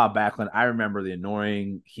 Bob Backlund. I remember the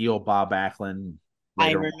annoying heel Bob Backlund.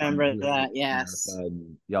 I remember that, yes.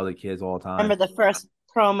 Yell at kids all the time. Remember the first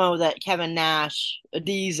promo that Kevin Nash,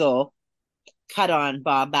 Diesel, cut on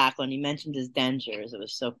Bob Backlund. He mentioned his dentures. It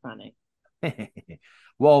was so funny.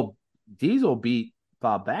 Well, Diesel beat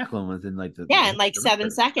Bob Backlund within like in like 7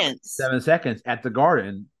 seconds. 7 seconds at the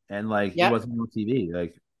Garden, and like it wasn't on TV.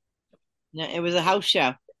 Like, no, it was a house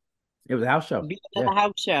show. It was a house show. A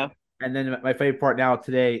house show. And then my favorite part now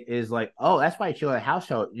today is like, oh, that's why you show a house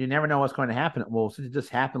show. You never know what's going to happen. Well, since it just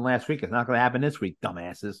happened last week, it's not going to happen this week,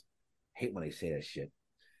 dumbasses. I hate when they say that shit.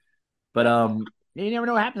 But you never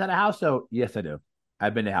know what happens at a house show. Yes, I do.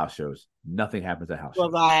 I've been to house shows. Nothing happens at house shows.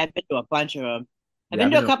 Well, I've been to a bunch of them. I've been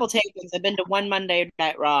to a couple tapings. I've been to one Monday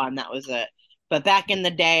Night Raw, and that was it. But back in the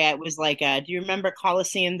day, it was like, do you remember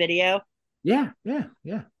Coliseum Video? Yeah.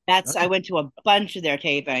 I went to a bunch of their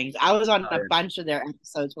tapings. I was on a bunch of their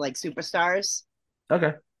episodes for like Superstars.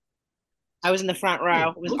 Okay. I was in the front row.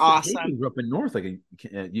 It was awesome. Up in North, like,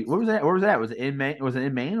 what was that? Where was that? Was it in Maine? Was it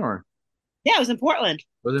in Maine or? Yeah, it was in Portland.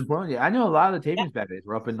 Was it in Portland? Yeah, I know a lot of the tapings back then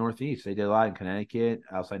were up in Northeast. They did a lot in Connecticut,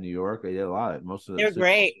 outside New York. They did a lot. They were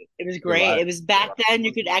great. It was great. It was back then.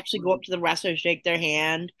 You could actually go up to the wrestler, shake their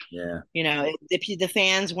hand. Yeah. You know, the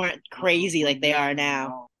fans weren't crazy like they are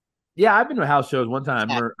now. Yeah, I've been to house shows one time.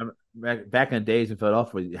 Back in the days in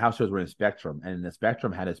Philadelphia, house shows were in Spectrum, and the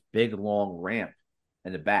Spectrum had this big long ramp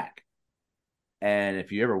in the back. And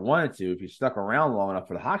if you ever wanted to, if you stuck around long enough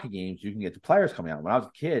for the hockey games, you can get the players coming out. When I was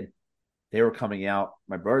a kid, they were coming out.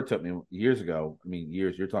 My brother took me years ago. I mean,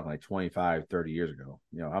 you're talking like 25, 30 years ago.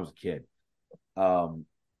 You know, I was a kid.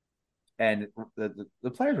 And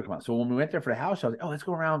the players were coming out. So when we went there for the house show, I was like, oh, let's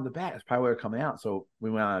go around the back. That's probably where they're coming out. So we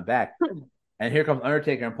went on the back. And here comes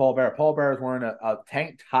Undertaker and Paul Bearer. Paul Bearer is wearing a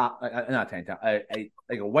tank top, not tank top, like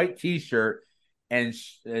a white T-shirt and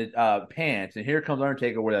pants. And here comes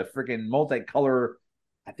Undertaker with a freaking multicolor,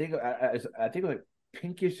 I think like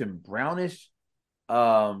pinkish and brownish,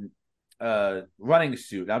 running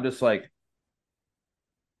suit. And I'm just like,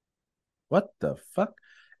 what the fuck?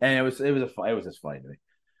 And it was just funny to me.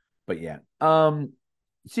 But yeah,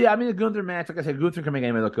 see, I mean, the Gunther match, like I said, Gunther can make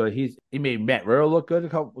anybody look good. He made Matt Riddle look good a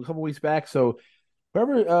couple weeks back. So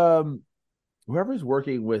whoever's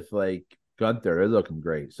working with like Gunther, they're looking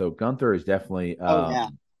great. So Gunther is definitely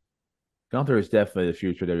Gunther is definitely the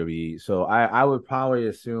future of WWE. So I would probably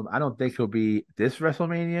assume, I don't think he'll be this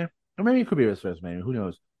WrestleMania, or maybe it could be this WrestleMania. Who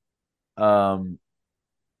knows? Or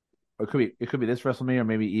it could be this WrestleMania, or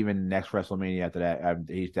maybe even next WrestleMania after that.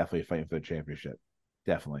 He's definitely fighting for the championship.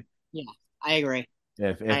 Definitely. Yeah, I agree.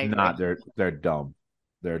 If not, they're dumb.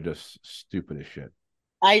 They're just stupid as shit.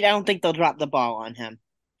 I don't think they'll drop the ball on him.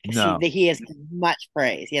 No, he has much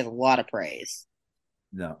praise. He has a lot of praise.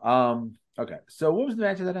 No. Okay. So what was the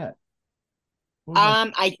match of that?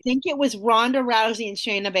 I think it was Ronda Rousey and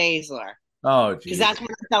Shayna Baszler. Oh, because that's when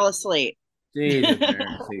I fell asleep. Jesus, Mary,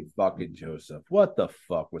 say fucking Joseph. What the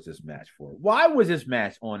fuck was this match for? Why was this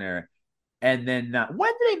match on there and then not?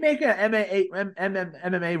 When did they make an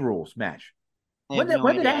MMA rules match? When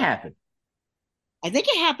did that happen? I think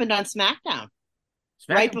it happened on SmackDown.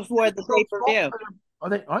 Right SmackDown? before the pay-per-view. Are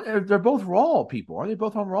they? They're both Raw people. Are they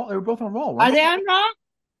both on Raw? They were both on Raw. Are they on Raw?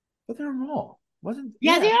 But they're on Raw.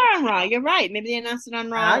 Yeah, they are on Raw. You're right. Maybe they announced it on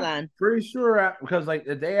Raw then. Pretty sure because like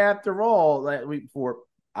the day after Raw, like week before,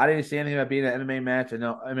 I didn't see anything about being an MMA match and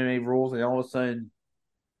no MMA rules, and all of a sudden,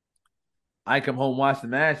 I come home watch the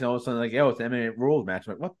match, and all of a sudden, like, yo, it's an MMA rules match.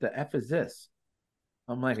 I'm like, what the f is this?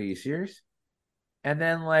 I'm like, are you serious? And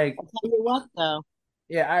then like, I'll tell you what though.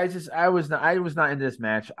 Yeah, I was not into this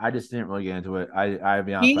match. I just didn't really get into it. I'll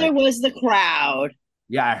be honest. Neither was the crowd.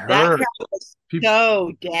 Yeah, I heard that crowd was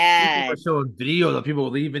so dead. People were showing videos of people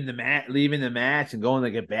leaving the match and going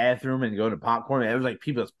to get bathroom and going to popcorn. It was like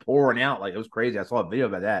people just pouring out. Like it was crazy. I saw a video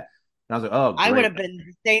about that, and I was like, oh, great. I would have been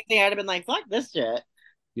the same thing. I'd have been like, fuck this shit.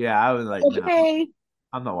 Yeah, I was like, okay, no,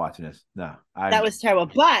 I'm not watching this. No, that was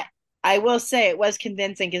terrible. But I will say it was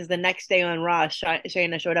convincing because the next day on Raw,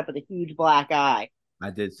 Shayna showed up with a huge black eye. I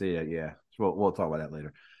did see it. Yeah, we'll talk about that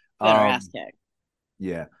later. Ass kick.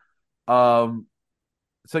 Yeah.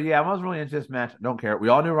 So yeah, I wasn't really into this match. Don't care. We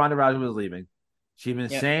all knew Ronda Rousey was leaving. She's been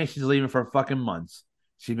saying she's leaving for fucking months.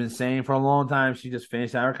 She's been saying for a long time she just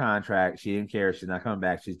finished out her contract. She didn't care. She's not coming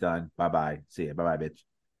back. She's done. Bye bye. See ya. Bye bye, bitch.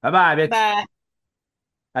 Bye bye, bitch. Bye.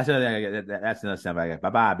 That's another thing I get. That's another sound I get. Bye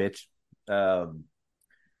bye, bitch. Bye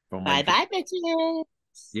bye, bitches.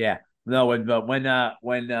 Yeah. No,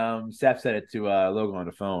 when Seth said it to Logan on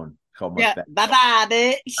the phone, called bye bye,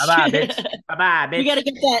 bitch. Bye bye, bitch. Bye bye,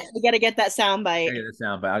 bitch. We gotta get that sound bite. I get the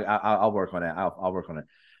sound bite. I'll work on it. I'll work on it.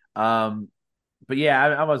 But yeah,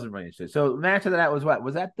 I wasn't really interested. So the match of that was what?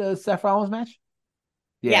 Was that the Seth Rollins match?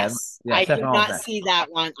 Yeah, yes, I did not see that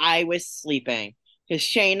one. I was sleeping because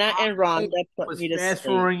Shayna and Ronda put me to fast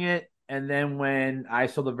forwarding it, and then when I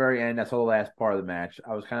saw the very end, I saw the last part of the match.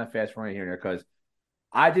 I was kind of fast forwarding here and there because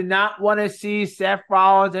I did not want to see Seth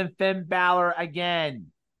Rollins and Finn Balor again.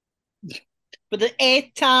 For the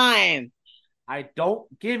 8th time. I don't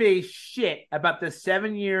give a shit about the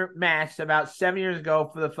 7-year match about 7 years ago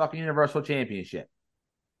for the fucking Universal Championship.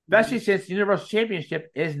 Especially since the Universal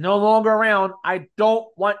Championship is no longer around. I don't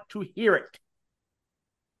want to hear it.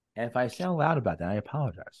 And if I sound loud about that, I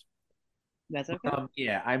apologize. That's okay.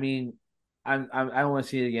 Yeah, I mean, I don't want to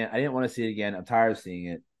see it again. I didn't want to see it again. I'm tired of seeing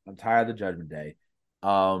it. I'm tired of the Judgment Day.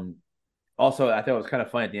 Also, I thought it was kind of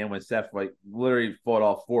funny at the end when Seth like literally fought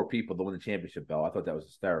off 4 people to win the championship belt. I thought that was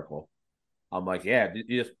hysterical. I'm like, yeah,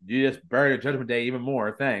 you just buried the Judgment Day even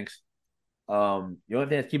more. Thanks. The only thing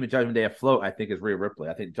that's keeping Judgment Day afloat, I think, is Rhea Ripley.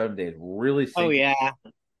 I think Judgment Day is really sinking. Oh yeah,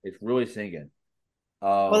 it's really sinking.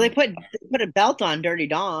 Well, they put a belt on Dirty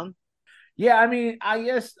Dom. Yeah, I mean, I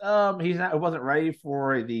guess he wasn't ready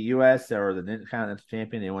for the U.S. or the Intercontinental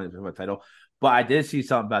Champion. They wanted to win a title. But I did see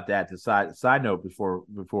something about that. The side note before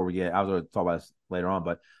we get, I was going to talk about this later on,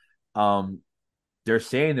 but they're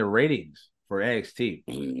saying the ratings for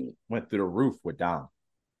NXT went through the roof with Dom.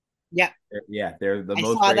 Yeah, yeah, they're the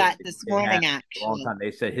most. I saw that this morning. Actually, a long time.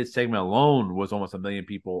 They said his segment alone was almost 1 million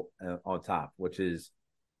people on top, which is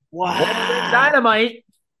wow, dynamite.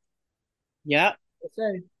 Yep.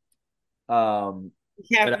 Say.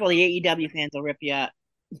 Careful, the AEW fans will rip you up.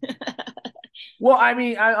 Well, I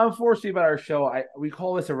mean, unfortunately about our show, we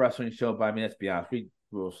call this a wrestling show, but I mean, let's be honest, we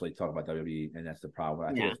mostly talk about WWE, and that's the problem.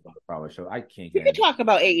 I think it's not the problem with the show. I can't get. We could talk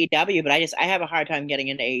about AEW, but I have a hard time getting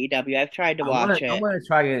into AEW. I've tried to watch it. I'm going to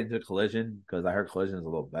try to get into Collision because I heard Collision is a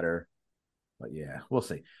little better, but yeah, we'll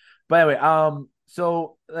see. But anyway,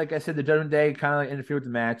 so like I said, the Judgment Day kind of like interfered with the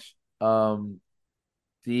match.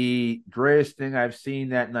 The greatest thing I've seen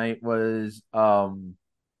that night was,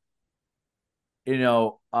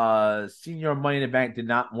 Senior Money in the Bank did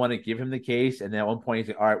not want to give him the case. And then at one point, he's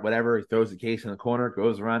like, all right, whatever. He throws the case in the corner,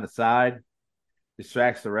 goes around the side,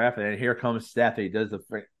 distracts the ref. And then here comes Steph. He does the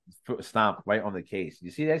foot stomp right on the case.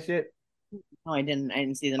 You see that shit? No, I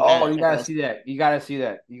didn't see the match. Oh, you got to see that. You got to see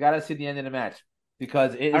that. You got to see the end of the match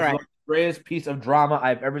because it is the greatest piece of drama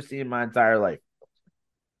I've ever seen in my entire life.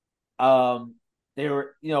 They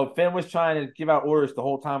were, Finn was trying to give out orders the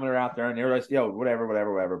whole time they were out there. And they were like,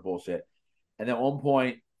 whatever, bullshit. And then at one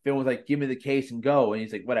point, Finn was like, give me the case and go. And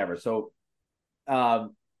he's like, whatever. So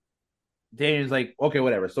Damien's like, okay,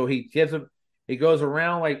 whatever. So he gives him, he goes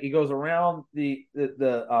around the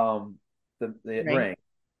ring,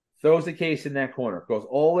 throws the case in that corner, goes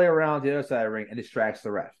all the way around the other side of the ring and distracts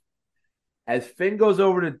the ref. As Finn goes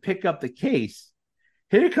over to pick up the case,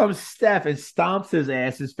 here comes Steph and stomps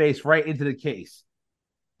his face right into the case.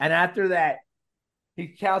 And after that, He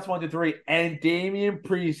counts 1, 2, 3, and Damian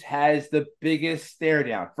Priest has the biggest stare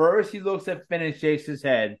down. First, he looks at Finn and shakes his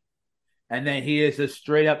head, and then he is a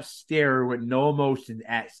straight up stare with no emotion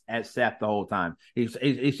at Seth the whole time. He's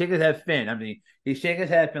shaking his head at Finn. I mean, he's shaking his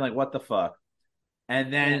head at Finn like, what the fuck?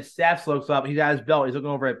 And then Seth looks up. He's got his belt. He's looking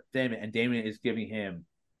over at Damian, and Damian is giving him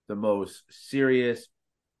the most serious,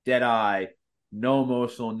 dead eye, no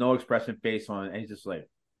emotional, no expression face on it, and he's just like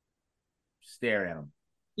staring at him.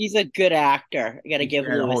 He's a good actor. I got to give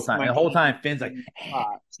Lewis the whole time. The whole time, Finn's like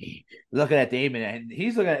looking at Damon, and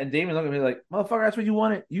he's looking at, and Damon looking at me like, "Motherfucker, that's what you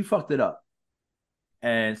wanted. You fucked it up."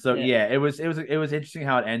 And so, it was interesting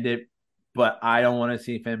how it ended, but I don't want to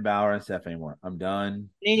see Finn Balor and Seth anymore. I'm done.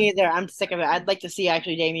 Me neither. I'm sick of it. I'd like to see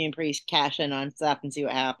actually Damian Priest cash in on Seth and see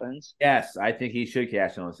what happens. Yes, I think he should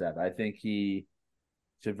cash in on Seth. I think he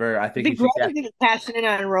should. I think he should cash in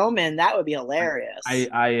on Roman. That would be hilarious.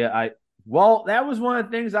 Well, that was one of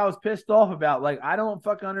the things I was pissed off about. Like, I don't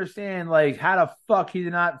fucking understand, like, how the fuck he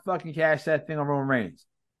did not fucking cash that thing on Roman Reigns.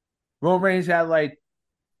 Roman Reigns had, like,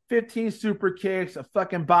 15 super kicks, a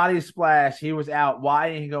fucking body splash. He was out. Why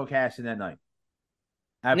didn't he go cash in that night?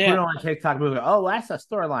 I put it on TikTok. People go, oh, that's a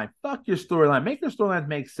storyline. Fuck your storyline. Make your storylines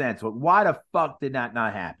make sense. But why the fuck did that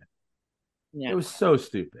not happen? Yeah. It was so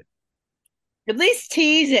stupid. At least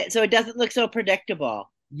tease it so it doesn't look so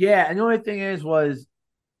predictable. Yeah, and the only thing was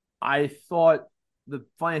I thought the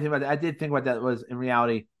funny thing about that, I did think about that was in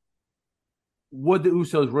reality, would the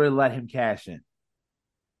Usos really let him cash in?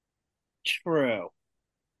 True.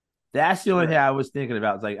 That's the only thing I was thinking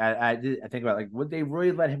about. It's like I think about, like, would they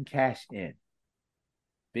really let him cash in?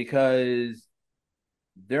 Because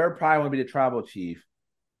they're probably going to be the tribal chief.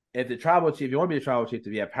 If you want to be the tribal chief,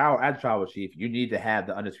 to be a power as tribal chief, you need to have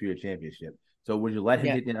the Undisputed Championship. So would you let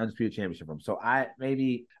him get the Undisputed Championship from him? So that's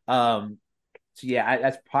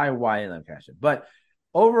probably why I didn't cash it. But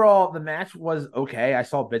overall, the match was okay. I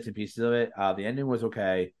saw bits and pieces of it. The ending was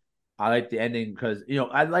okay. I like the ending because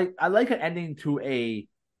I like an ending to a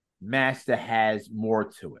match that has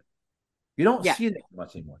more to it. You don't see it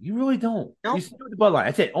much anymore. You really don't. Nope. You see it with the Bloodline.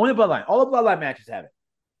 That's it. Only Bloodline. All the Bloodline matches have it.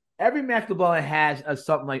 Every match the Bloodline has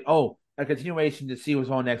something like, a continuation to see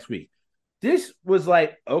what's on next week. This was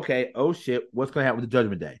like, okay, oh shit, what's going to happen with the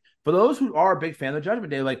Judgment Day? For those who are a big fan of the Judgment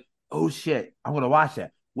Day, like, oh shit, I'm going to watch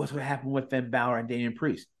that. What's going to happen with Finn Balor and Damian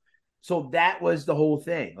Priest? So that was the whole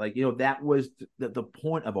thing. Like, that was the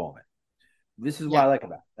point of all of it. This is what I like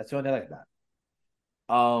about it. That's the only thing I like about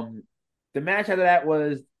it. The match after that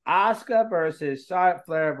was Asuka versus Charlotte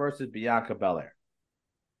Flair versus Bianca Belair.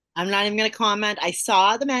 I'm not even going to comment. I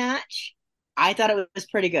saw the match. I thought it was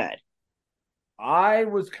pretty good. I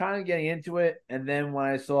was kind of getting into it, and then when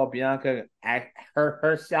I saw Bianca act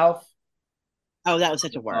herself. Oh, that was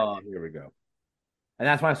such a work. Oh, here we go. And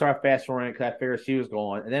that's when I started fast forwarding because I figured she was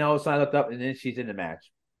going. And then all of a sudden I looked up, and then she's in the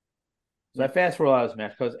match. So I fast forward a lot of this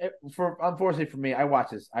match because, unfortunately for me, I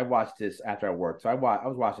watched this after I worked. So I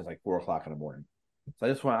was watching this like 4:00 in the morning. So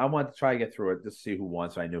I wanted to try to get through it just to see who won,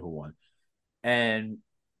 so I knew who won. And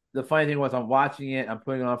the funny thing was, I'm watching it, I'm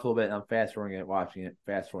putting it on for a little bit, and I'm fast forwarding it, watching it,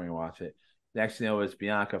 fast forwarding, watch it. Next thing you know, it's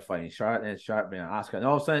Bianca fighting Charlotte, and Charlotte being Asuka, and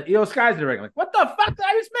all of a sudden, Io Sky's in the ring. I'm like, what the fuck did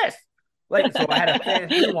I just miss? Like, so I had to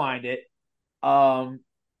fast rewind it.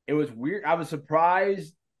 It was weird. I was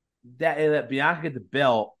surprised that they let Bianca get the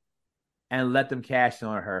belt and let them cash in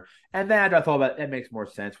on her. And then I thought about it, that makes more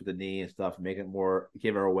sense with the knee and stuff, make it more,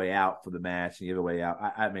 give her a way out for the match and give her a way out.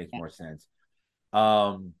 That makes more sense.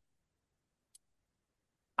 I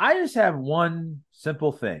just have one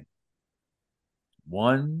simple thing.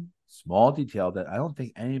 One small detail that I don't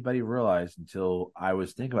think anybody realized until I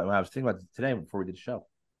was thinking about it today before we did the show.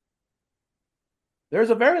 There's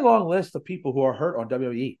a very long list of people who are hurt on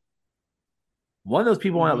WWE. One of those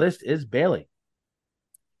people on that list is Bayley.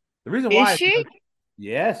 The reason why is she?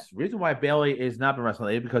 Yes, the reason why Bayley is not been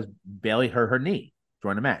wrestling is because Bayley hurt her knee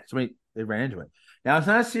during the match. So they ran into it. Now it's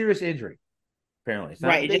not a serious injury. Apparently, it's not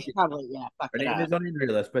right. It's probably her name is on the injury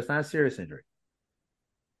list, but it's not a serious injury.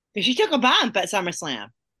 She took a bump at SummerSlam.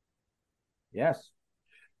 Yes.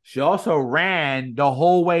 She also ran the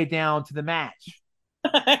whole way down to the match.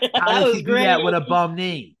 How did she do that with a bum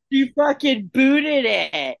knee? She fucking booted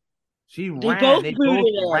it. They both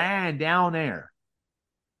ran down there.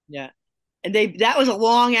 Yeah. And that was a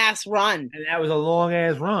long ass run. And that was a long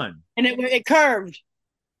ass run. And it curved.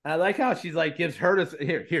 I like how she's like gives her this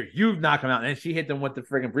here, you knock him out, and then she hit them with the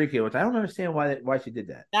freaking briefcase, which I don't understand why she did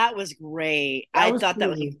that. That was great. I thought that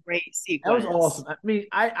was a great sequence. That was awesome. I mean,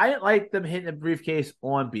 I didn't like them hitting the briefcase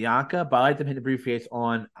on Bianca, but I like them hitting the briefcase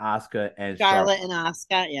on Asuka and Charlotte and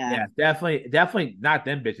Asuka. Yeah, definitely not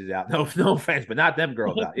them bitches out. No offense, but not them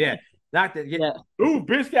girls out. Yeah, not that. Yeah. Ooh,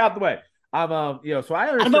 bitch, get out the way. So I Out of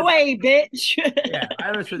understood. the way, bitch. Yeah, I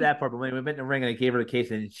understood that part. But when we went in the ring and I gave her the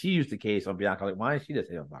case and she used the case on Bianca, like, why is she just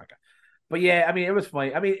hitting on Bianca? But yeah, I mean, it was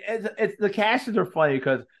funny. I mean, it's the cashes are funny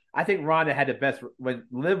because I think Ronda had the best when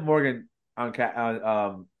Liv Morgan on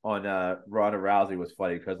Ronda Rousey was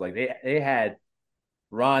funny because like they had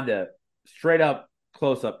Ronda straight up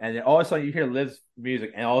close up, and then all of a sudden you hear Liv's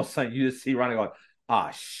music, and all of a sudden you just see Ronda going,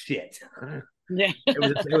 "Ah, shit!" Yeah, it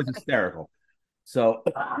was hysterical. So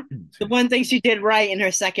the one thing she did right in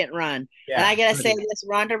her second run, yeah, and I gotta say this: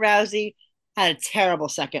 Ronda Rousey had a terrible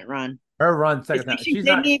second run. her run second It's like time. she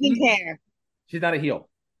didn't even care. She's not a heel.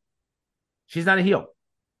 She's not a heel.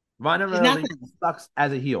 Ronda Rousey sucks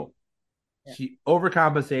as a heel. Yeah. She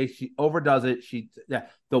overcompensates. She overdoes it.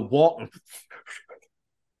 The wall.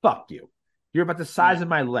 Fuck you. You're about the size of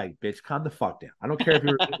my leg, bitch. Calm the fuck down. I don't care if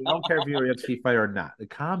you're a UFC fighter or not. Like,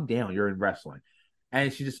 calm down. You're in wrestling,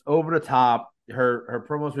 and she just over the top. Her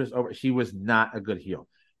promos were just over. She was not a good heel.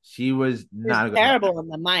 She was not a good terrible on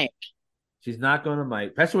the mic. She's not going to mic,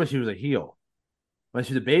 especially when she was a heel. When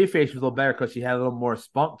she was a baby face, she was a little better because she had a little more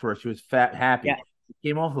spunk to her. She was fat, happy. Yeah. She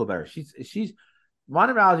came off a little better. She's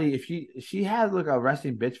Ronda Rousey. If she has like a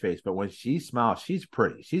wrestling bitch face, but when she smiles, she's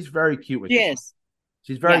pretty. She's very cute. Yes,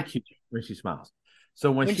 she's very cute when she smiles.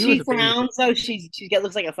 So when she frowns, though, she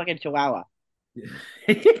looks like a fucking chihuahua.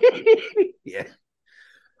 Yeah,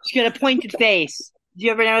 she's got a pointed face. Do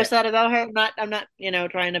you ever notice that about her? I'm not,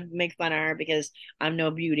 trying to make fun of her because I'm no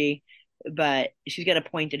beauty. But she's got a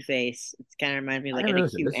pointed face. It kind of reminds me of like a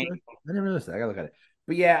cute angle. I never noticed that. I gotta look at it.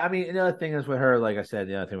 But yeah, I mean, another thing is with her, like I said,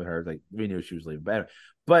 the other thing with her, like we knew she was leaving.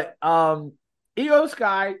 But Io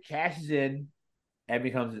Sky cashes in and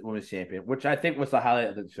becomes women's champion, which I think was the highlight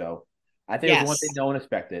of the show. I think it was one thing no one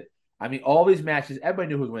expected. I mean, all these matches, everybody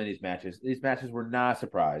knew who was winning these matches. These matches were not a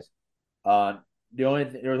surprise. There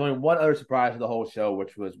was only one other surprise of the whole show,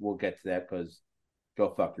 which was we'll get to that because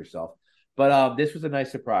go fuck yourself. But this was a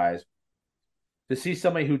nice surprise. To see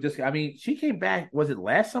somebody who she came back, was it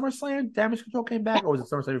last SummerSlam? Damage Control came back, or was it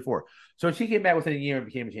SummerSlam before? So she came back within a year and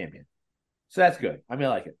became a champion. So that's good. I mean, I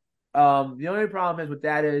like it. The only problem is with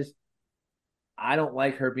that is I don't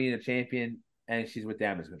like her being a champion and she's with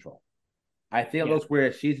Damage Control. I think it looks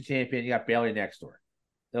weird. She's a champion. You got Bayley next to her.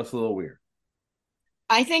 That looks a little weird.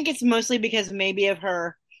 I think it's mostly because maybe of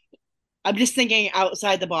her. I'm just thinking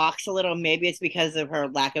outside the box a little. Maybe it's because of her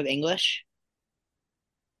lack of English.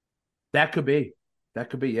 That could be.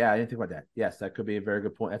 Yeah, I didn't think about that. Yes, that could be a very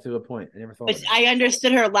good point. That's a good point. I never thought of that. I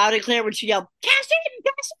understood her loud and clear when she yelled, "Cash in,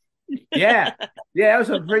 cash in!" Yeah, that was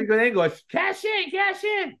a pretty good English. Cash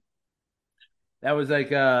in. That was like,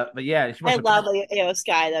 but yeah. I love Io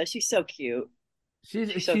Sky though. She's so cute.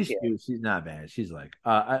 She's so cute. She's not bad. She's like,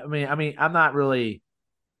 I mean, I'm not really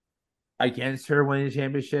against her winning the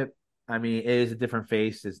championship. I mean, it is a different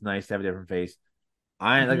face. It's nice to have a different face.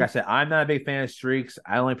 Like I said, I'm not a big fan of streaks.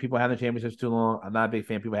 I don't like people having championships too long. I'm not a big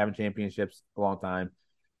fan of people having championships a long time.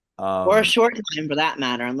 Or a short time for that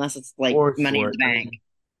matter, unless it's like Money in the Bank.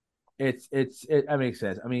 That makes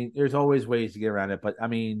sense. I mean, there's always ways to get around it, but I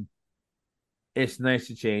mean, it's nice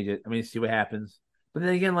to change it. I mean, see what happens. But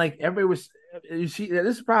then again, like everybody was, you see, this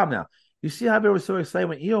is the problem now. You see how everybody was so excited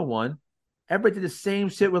when Io won. Everybody did the same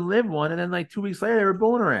shit when Liv won, and then like 2 weeks later, they were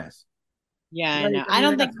booing her ass. Yeah, I know. I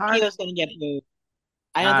don't think Io's going to get booed.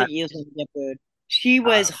 I don't think Io's going to get booed. She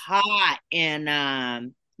was hot in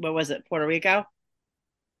what was it, Puerto Rico?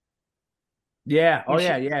 Yeah. Oh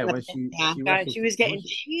yeah. When she was getting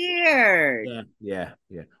cheered. Yeah.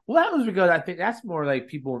 Well, that was because I think that's more like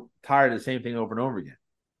people tired of the same thing over and over again.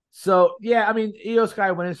 So yeah, I mean, Io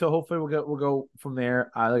Sky went in, so hopefully we'll go from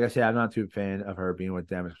there. Like I said, I'm not too fan of her being with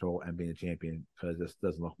Damage Control and being a champion because this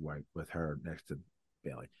doesn't look right with her next to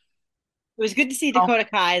Bayley. It was good to see Dakota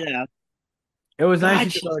Kai though. It was nice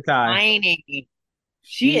to see Dakota Kai. Tiny.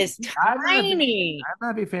 She is tiny. I'm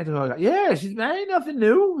not a big fan of Dakota Kai. Yeah, that ain't nothing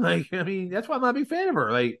new. Like, I mean, that's why I'm not a big fan of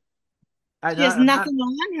her. Like, she has nothing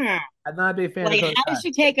on her. I'm not a big fan of Dakota Kai. How did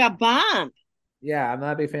she take a bump? Yeah, I'm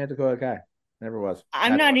not a big fan of Dakota Kai. Never was.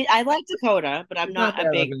 I like Dakota, but I'm not a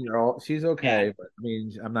big girl. She's okay, yeah. But I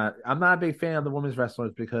mean, I'm not a big fan of the women's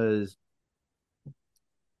wrestlers because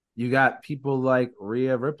you got people like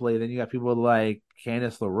Rhea Ripley, then you got people like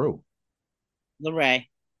Candice LeRae.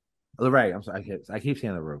 I'm sorry, I keep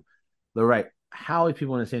saying LeRae. How are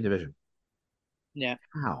people in the same division? Yeah.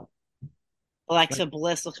 How? Alexa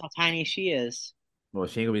Bliss, look how tiny she is. Well,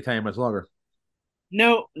 she ain't gonna be tiny much longer.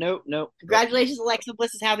 No. Congratulations, Alexa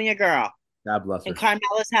Bliss is having a girl. God bless her. And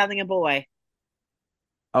Carmella's having a boy.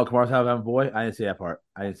 Oh, Carmella's having a boy? I didn't see that part.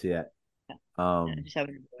 She's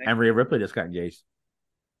having a boy. And Rhea Ripley just got engaged.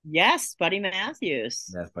 Yes, Buddy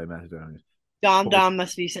Matthews. Yes, Buddy Matthews. Dom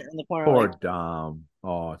must be sitting in the corner. Poor Like, Dom.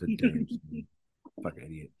 Oh, it's a damn fucking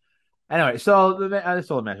idiot. Anyway, so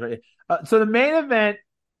that's all the match, right? So the main event: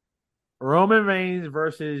 Roman Reigns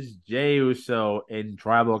versus Jey Uso in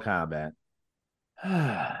tribal combat.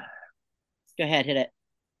 go ahead, hit it.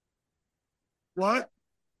 What?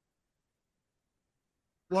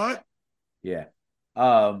 Yeah.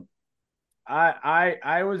 I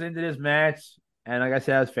was into this match, and like I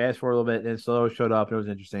said, I was fast forward a little bit, and Solo showed up. It was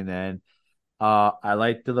interesting then. I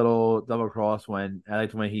liked the little double cross when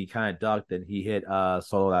he kind of ducked and he hit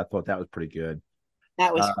Solo. I thought that was pretty good.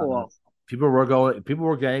 That was cool. People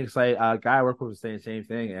were getting excited. Guy I work with was saying the same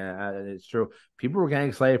thing, and it's true. People were getting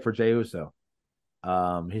excited for Jey Uso.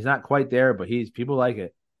 He's not quite there, but people like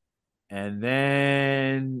it. And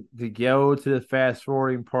then to go to the fast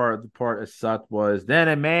forwarding part, the part that sucked was then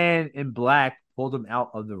a man in black pulled him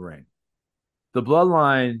out of the ring. The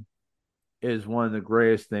bloodline is one of the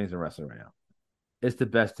greatest things in wrestling right now. It's the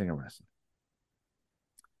best thing in wrestling.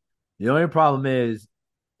 The only problem is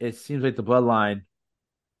it seems like the bloodline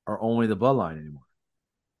are only the bloodline anymore.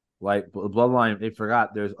 Like the bloodline, they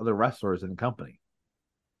forgot there's other wrestlers in the company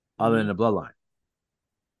other than the bloodline.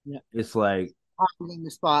 Yeah. It's like in the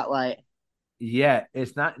spotlight. Yeah,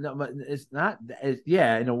 it's not. No, but it's not.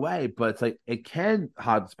 Yeah, in a way, but it's like it can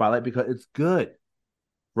hog the spotlight because it's good.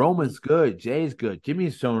 Roman's good. Jay's good.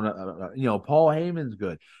 Jimmy's shown. Paul Heyman's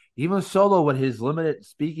good. Even Solo, with his limited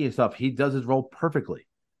speaking and stuff, he does his role perfectly.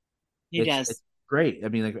 He does. It's great. I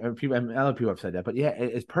mean, like other people have said that, but yeah,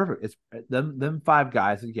 it's perfect. It's them five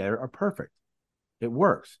guys together are perfect. It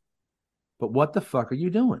works. But what the fuck are you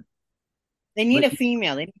doing? They need a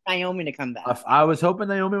female. They need Naomi to come back. I was hoping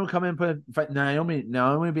Naomi would come in and fight Naomi.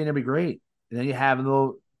 Naomi being there be great. And then you have a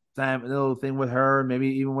little thing with her, maybe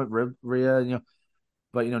even with Rhea,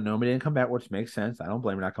 But Naomi didn't come back, which makes sense. I don't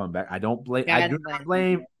blame her not coming back. I do not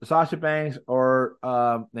blame Sasha Banks or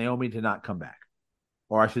Naomi to not come back.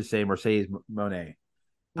 Or I should say Mercedes Moné.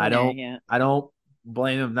 I don't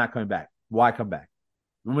blame them not coming back. Why come back?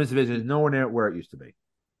 Women's division is nowhere near where it used to be.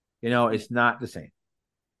 It's not the same.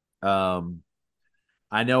 I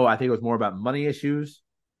think it was more about money issues,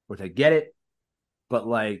 which I get it, but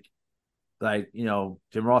Jim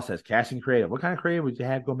Ross says, cash and creative. What kind of creative would you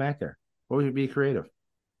have go back there? What would you be creative?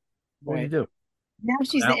 What would you do? Now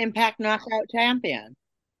she's the Impact Knockout champion.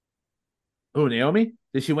 Oh, Naomi?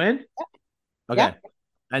 Did she win? Yep. Okay. Yep.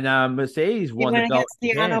 And Mercedes won the belt.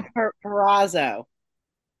 Against Deonna Purrazzo.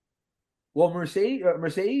 Well,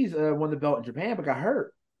 Mercedes won the belt in Japan, but got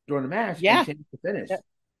hurt during the match. Yeah. She changed the finish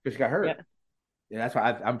because she got hurt. Yeah, that's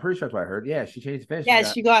why I'm pretty sure that's what I heard. Yeah, she changed the finish. Yeah,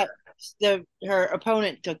 she got her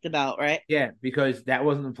opponent took the belt, right? Yeah, because that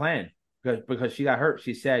wasn't the plan. Because she got hurt,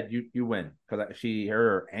 she said you win because she hurt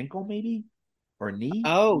her ankle maybe or knee.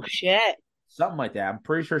 Oh shit, something like that. I'm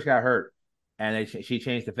pretty sure she got hurt, and she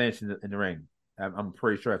changed the finish in the ring. I'm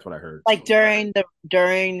pretty sure that's what I heard. Like during the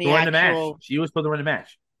match, she was supposed to win the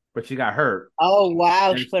match, but she got hurt. Oh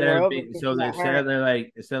wow, she put her over. So instead of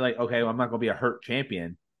okay, well, I'm not going to be a hurt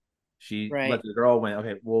champion. She let the girl win.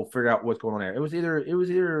 Okay, we'll figure out what's going on there. It was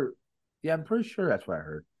either. Yeah, I'm pretty sure that's what I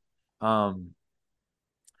heard.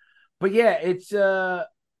 But yeah, it's the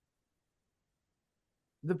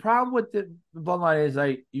problem with the bloodline is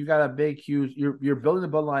like you got a big huge. You're building the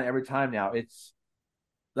bloodline every time now. It's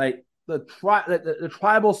like the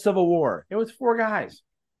tribal civil war. It was 4 guys.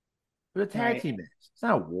 It was a tag team match. It's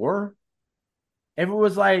not a war. If it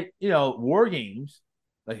was like war games,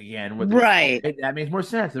 like again with that makes more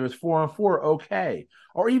sense. There was 4-on-4, okay,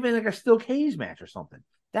 or even like a steel cage match or something.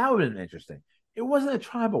 That would have been interesting. It wasn't a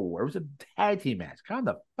tribal war. It was a tag team match. Calm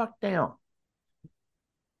the fuck down.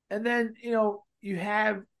 And then, you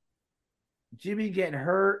have Jimmy getting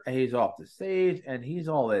hurt and he's off the stage and he's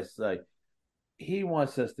all this like he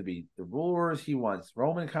wants us to be the rulers. He wants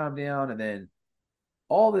Roman to calm down and then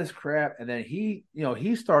all this crap. And then he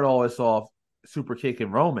started all this off super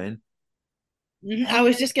kicking Roman. I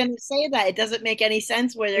was just going to say that. It doesn't make any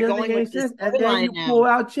sense where they're going with this. And then you pull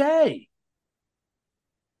out Jay.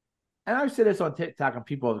 And I've said this on TikTok and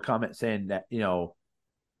people have comment saying that,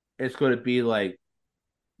 it's going to be like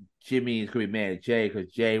Jimmy is going to be mad at Jay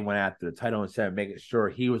because Jay went after the title instead of making sure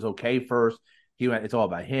he was okay first. It's all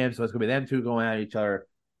about him. So it's going to be them two going at each other.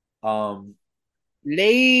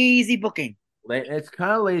 Lazy booking. It's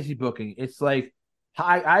kind of lazy booking. It's like,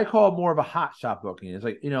 I call it more of a hot shot booking. It's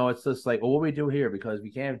like, it's just like, well, what do we do here? Because we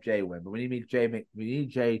can't have Jay win, but we need Jay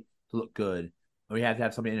to look good. And we have to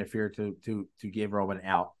have somebody interfere to give Roman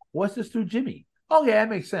out. What's this through Jimmy? Oh, yeah, that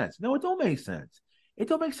makes sense. No, it don't make sense. It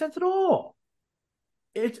don't make sense at all.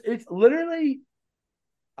 It's literally,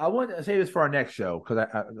 I want to say this for our next show because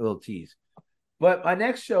a little tease. But my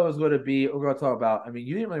next show is going to be, we're going to talk about, I mean,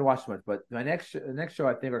 you didn't really watch much, but the next show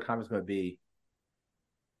I think our comment is going to be,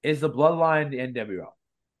 is the Bloodline the NWO?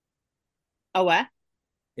 Oh, what?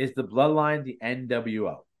 Is the Bloodline the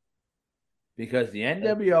NWO? Because the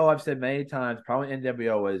NWO, I've said many times, probably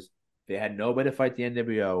NWO was they had nobody to fight the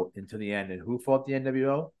NWO until the end. And who fought the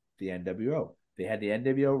NWO? The NWO. They had the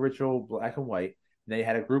NWO ritual, black and white. And they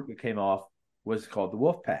had a group that came off, was called the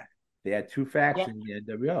Wolf Pack. They had two factions in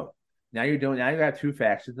the NWO. Now you got two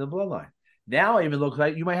factions in the Bloodline. Now it even looks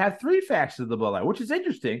like you might have three factions of the Bloodline, which is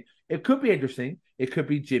interesting. It could be interesting. It could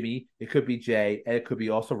be Jimmy, it could be Jay, and it could be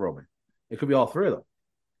also Roman. It could be all three of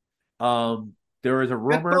them. There is a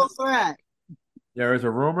rumor. There is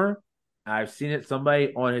a rumor. I've seen it.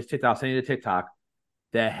 Somebody on his TikTok, sending the TikTok,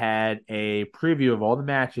 that had a preview of all the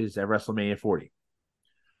matches at WrestleMania 40.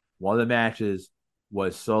 One of the matches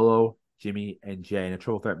was Solo, Jimmy, and Jay in a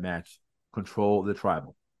triple threat match. Control the tribe.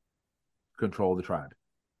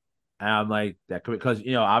 And I'm like, that could, because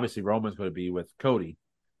obviously Roman's going to be with Cody,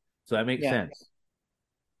 so that makes sense.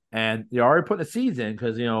 And you're already putting the seeds in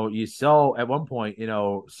because you saw at one point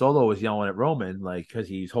Solo was yelling at Roman like because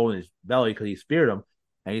he's holding his belly because he speared him,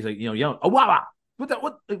 and he's like yelling, "Oh wow, what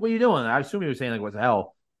are you doing?" I assume he was saying like what the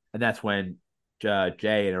hell, and that's when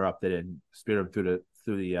Jay interrupted and speared him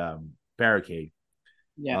through the barricade.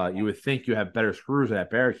 Yeah, you would think you have better screws in that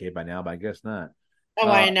barricade by now, but I guess not. Oh,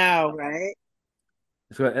 I know, right?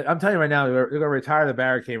 So I'm telling you right now, they're going to retire the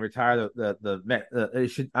barricade, retire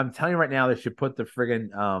I'm telling you right now, they should put the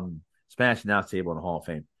friggin' Spanish announce table in the Hall of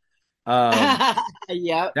Fame.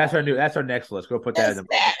 Yep. That's our next list. Go put that in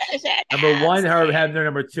number one. Having their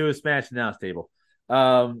number two is Spanish announce table.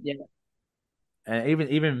 And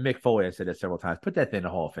even Mick Foley has said that several times. Put that thing in the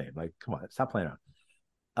Hall of Fame. Like, come on, stop playing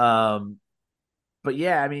around. But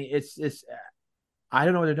yeah, I mean, it's I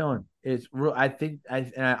don't know what they're doing. It's real. I think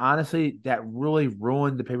honestly, that really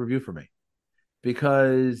ruined the pay-per-view for me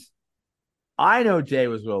because I know Jay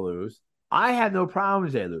was going to lose. I had no problem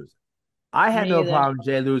with Jay losing. I had no problem with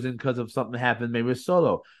Jay losing because of something happened maybe with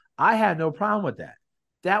Solo. I had no problem with that.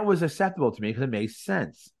 That was acceptable to me because it makes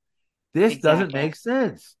sense. This doesn't make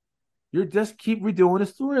sense. You just keep redoing the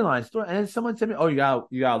storyline. And someone said to me, "Oh, you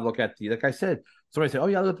gotta look at the," like I said. Somebody said, "Oh,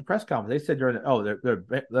 you gotta look at the press conference." They said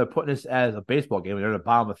they're putting this as a baseball game. They're in the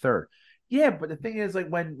bottom of the third. Yeah, but the thing is, like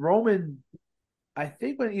when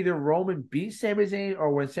either Roman beat Sami Zayn or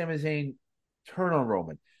when Sami Zayn turned on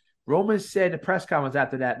Roman said in the press conference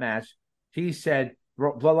after that match, he said,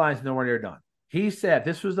 "Bloodline's nowhere near done." He said,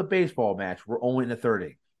 "This was a baseball match. We're only in the third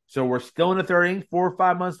inning, so we're still in the third inning 4 or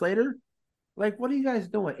 5 months later." Like, what are you guys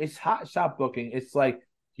doing? It's hot shot booking. It's like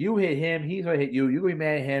you hit him, he's gonna hit you. You're gonna be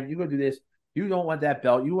mad at him. You're gonna do this. You don't want that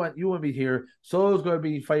belt. You want to be here. Solo's gonna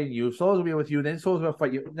be fighting you. Solo's gonna be with you. Then Solo's gonna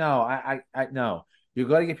fight you. No, I no. You're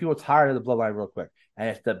gonna get people tired of the bloodline real quick, and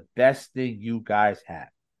it's the best thing you guys have.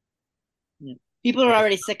 People are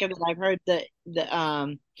already sick of it. I've heard the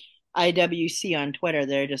IWC on Twitter.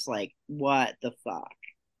 They're just like, "What the fuck?"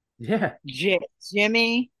 Yeah,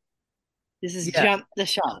 Jimmy, this is jump the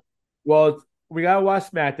shark. Well, we gotta watch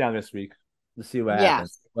SmackDown this week to see what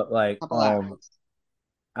happens. But like,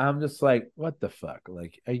 I'm just like, what the fuck?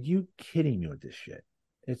 Like, are you kidding me with this shit?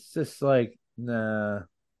 It's just like, nah.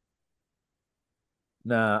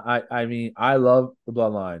 I mean, I love the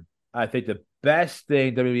Bloodline. I think the best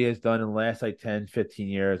thing WWE has done in the last like 10, 15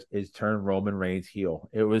 years is turn Roman Reigns heel.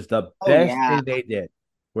 It was the best thing they did.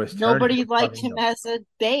 Nobody liked him as a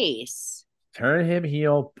base. Turn him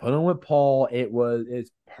heel, put him with Paul.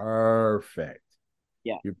 It's perfect.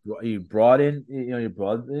 Yeah. You brought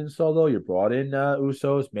in Solo, you brought in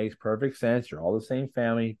Usos, makes perfect sense. You're all the same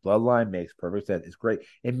family. Bloodline makes perfect sense. It's great.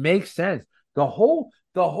 It makes sense. The whole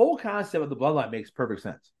concept of the Bloodline makes perfect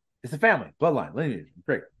sense. It's a family, bloodline, lineage.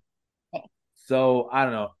 Great. So I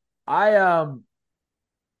don't know. I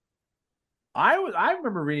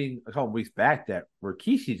remember reading a couple of weeks back that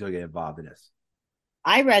Rikishi's gonna get involved in this.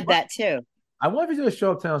 I read that too. I wonder if he's going to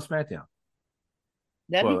show up tonight on SmackDown.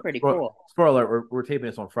 That'd be pretty cool. Spoiler alert, we're taping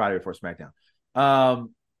this on Friday before SmackDown.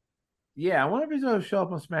 Yeah, I wonder if he's going to show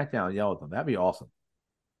up on SmackDown and yell at them. That'd be awesome.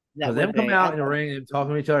 Because them coming out in the ring and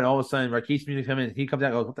talking to each other, and all of a sudden Rikishi music comes in, and he comes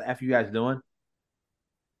out and goes, "What the F you guys doing?"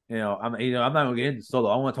 I'm not going to get into Solo.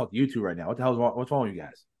 I want to talk to you two right now. What's wrong with you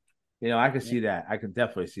guys? I can see that. I can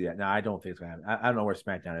definitely see that. Now, I don't think it's going to happen. I don't know where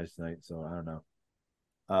SmackDown is tonight, so I don't know.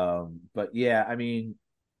 But yeah, I mean,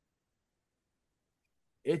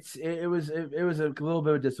 it was a little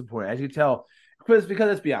bit of disappointment, as you can tell, because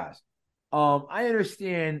let's be honest. I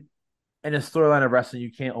understand in a storyline of wrestling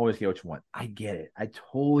you can't always get what you want. I get it. I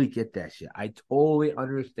totally get that shit. I totally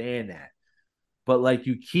understand that. But like,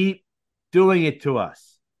 you keep doing it to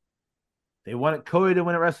us. They wanted Cody to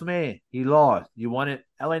win at WrestleMania. He lost. You wanted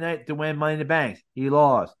LA Knight to win Money in the Bank. He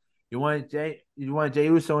lost. You wanted Jay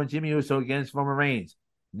Uso and Jimmy Uso against Roman Reigns.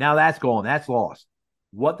 Now that's gone. That's lost.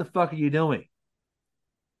 What the fuck are you doing?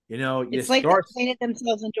 It's like they painted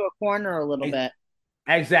themselves into a corner a little bit.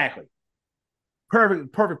 Exactly.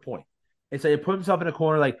 Perfect point. And so you put himself in a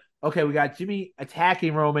corner like, okay, we got Jimmy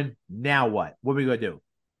attacking Roman. Now what? What are we going to do?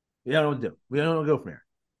 We don't know what to do. We don't know to go from here.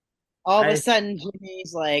 All of a sudden,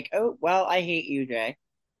 Jimmy's like, oh, well, I hate you, Jay.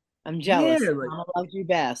 I'm jealous. Yeah, Mama loves you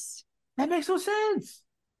best. That makes no sense.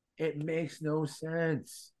 It makes no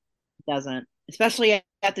sense. It doesn't. Especially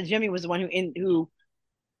after Jimmy was the one who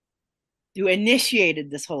initiated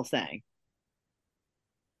this whole thing.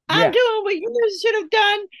 Yeah. I'm doing what you should have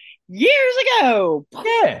done years ago.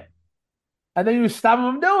 Yeah. And then you stop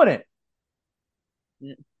him from doing it.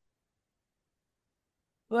 Yeah.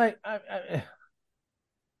 Like, I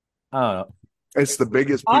don't know. It's the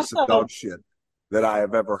biggest piece of dog shit that I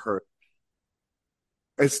have ever heard.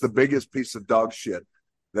 It's the biggest piece of dog shit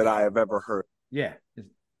that I have ever heard. Yeah.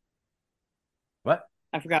 What?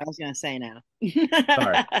 I forgot what I was going to say now.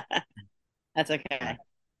 Sorry. That's okay.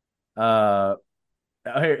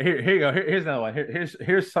 Here you go. Here's another one.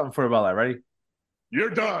 Here's something for about that. Ready?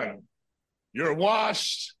 You're done. You're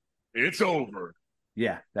washed. It's over.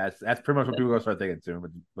 Yeah, that's pretty much what people are gonna start thinking soon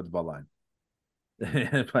with the bloodline.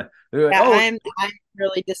 I'm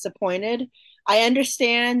really disappointed. I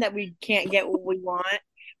understand that we can't get what we want,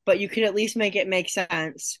 but you could at least make it make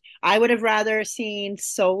sense. I would have rather seen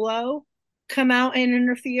Solo come out and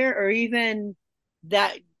interfere, or even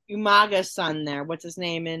that Umaga's son there. What's his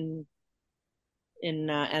name in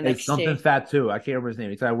NXT? It's something Fatu. I can't remember his name.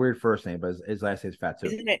 He's got a weird first name, but his last name is Fatu.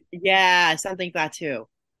 Isn't it? Yeah, something Fatu.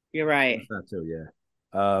 You're right. Fatu, yeah.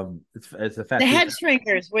 It's a The Head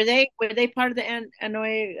Shrinkers were they part of the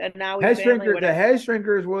Anoa'i Head Shrinkers? The Head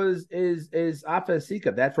Shrinkers is Alpha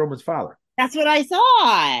Sika. That's Roman's father. That's what I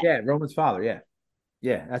thought. Yeah, Roman's father. Yeah,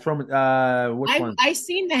 that's Roman. Which one? I've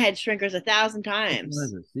seen the Head Shrinkers 1,000 times.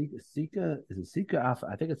 Is it Sika? Is it Sika Alpha?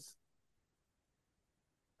 I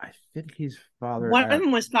think he's father. One of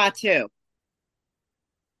them was Fatu.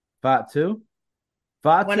 Fatu?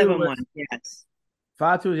 One of them was, yes.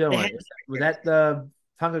 Fatu was the other one. Was that the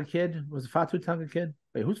Tonga Kid? Was it Fatu Tonga Kid?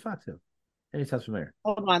 Wait, who's Fatu? Any sounds familiar?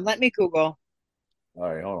 Hold on, let me Google.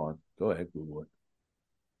 All right, hold on. Go ahead, Google it.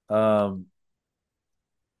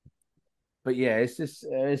 But yeah, it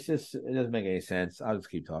doesn't make any sense. I'll just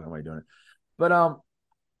keep talking while you're doing it. But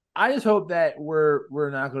I just hope that we're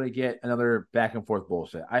not going to get another back and forth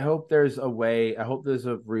bullshit. I hope there's a way. I hope there's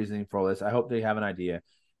a reasoning for this. I hope they have an idea.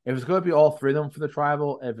 If it's going to be all three of them for the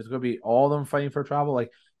tribal, if it's going to be all of them fighting for tribal, like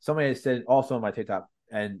somebody has said also on my TikTok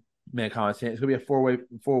and made a comment saying it's going to be a four way.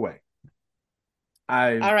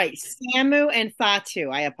 All right, Samu and Fatu.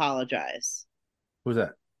 I apologize. Who's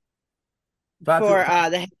that? Fatu, for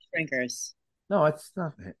the Head Shrinkers. No, it's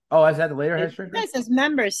not. Oh, is that the later Head Shrinkers? It says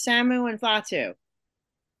members Samu and Fatu.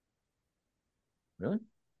 Really?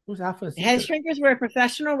 Who's Alpha? The Head Shrinkers were a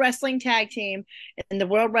professional wrestling tag team in the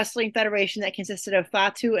World Wrestling Federation that consisted of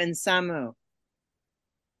Fatu and Samu.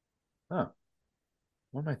 Huh.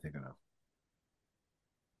 What am I thinking of?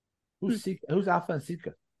 Who's Alpha and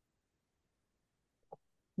Sika?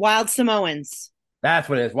 Wild Samoans. That's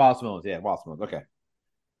what it is. Wild Samoans. Yeah, Wild Samoans. Okay.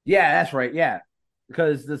 Yeah, that's right. Yeah.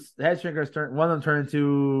 Because the Head Shrinkers one of them turned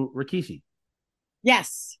into Rikishi.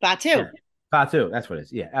 Yes, Fatu. Yeah. Fatu, that's what it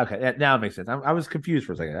is. Yeah, okay. Now it makes sense. I was confused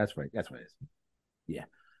for a second. That's right. That's what it is. Yeah.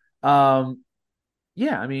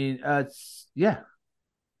 Yeah, I mean,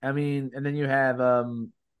 and then you have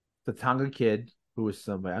the Tonga Kid, who was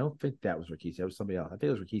somebody. I don't think that was Rikishi. That was somebody else. I think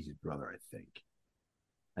it was Rikishi's brother, I think.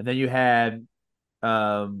 And then you had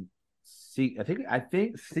I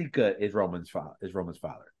think Sika is Roman's father.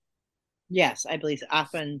 Yes, I believe so.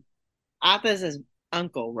 Appa's his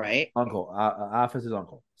uncle, right? Uncle. Appa's his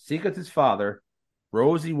uncle. Sika's his father.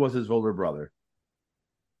 Rosie was his older brother,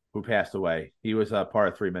 who passed away. He was part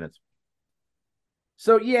of 3 minutes.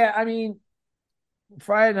 So yeah, I mean,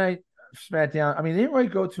 Friday night SmackDown. I mean, they didn't really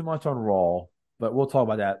go too much on Raw, but we'll talk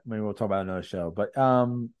about that. Maybe we'll talk about another show. But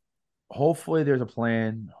hopefully there's a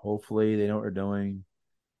plan. Hopefully they know what they're doing.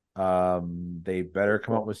 They better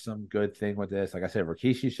come up with some good thing with this. Like I said,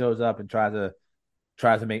 Rikishi shows up and tries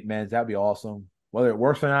to make men's. That'd be awesome. Whether it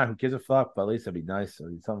works or not, who gives a fuck? But at least it'd be nice.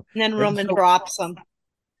 And then Roman drops them.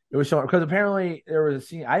 It was showing because apparently there was a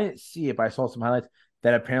scene. I didn't see it, but I saw some highlights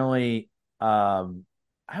that apparently I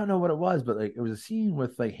don't know what it was, but like it was a scene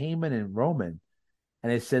with like Heyman and Roman,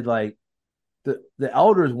 and it said like the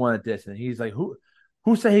elders wanted this, and he's like, who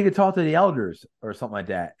said he could talk to the elders or something like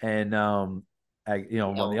that? And one of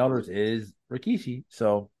the elders is Rikishi.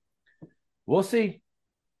 So we'll see.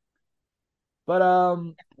 But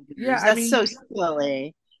yeah, that's so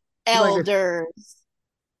silly. Elders.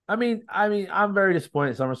 I'm very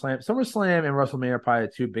disappointed in SummerSlam. SummerSlam and WrestleMania are probably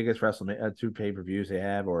the two biggest two pay-per-views they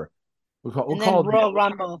have, or we'll call Royal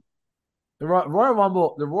Rumble. The Royal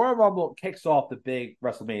Rumble kicks off the big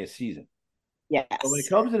WrestleMania season. Yes. But when it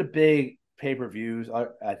comes to the big pay-per-views,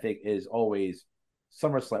 I think is always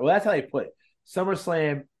SummerSlam. Well, that's how they put it.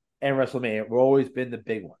 SummerSlam and WrestleMania have always been the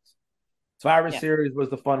big ones. Survivor Series was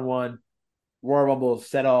the fun one. Royal Rumble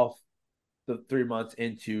set off the 3 months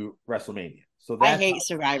into WrestleMania. So I hate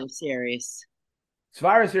Survivor Series.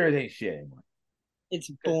 Survivor Series ain't shit anymore. It's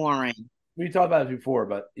boring. We talked about it before,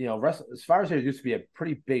 but Survivor Series used to be a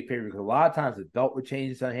pretty big pay-per-view because a lot of times the belt would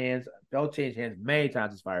change hands. Belt changed hands many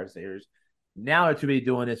times in Survivor Series. Now they're to be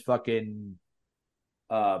doing this fucking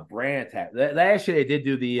brand attack. Last year they did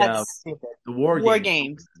do the War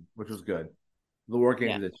Games, which was good. The War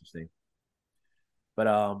Games is interesting. But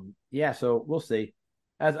so we'll see.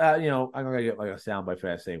 As I'm gonna get like a soundbite for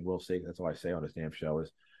that saying we'll see. That's all I say on this damn show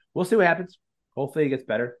is we'll see what happens. Hopefully it gets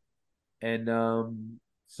better. And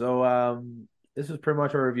this is pretty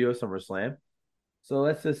much our review of SummerSlam. So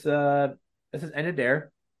let's just end it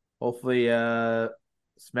there. Hopefully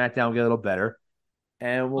SmackDown will get a little better.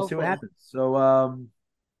 And we'll see what happens. So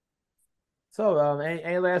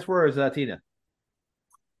any last words, Tina?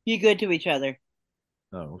 Be good to each other.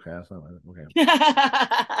 Oh, okay. That's not okay.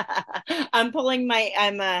 I'm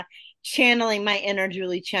channeling my inner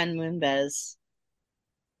Julie Chen Moonves.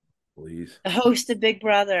 Please. The host of Big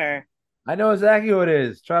Brother. I know exactly who it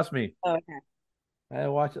is. Trust me. Oh, okay. I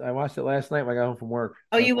watched it last night when I got home from work.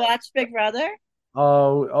 Oh, you watched Big Brother?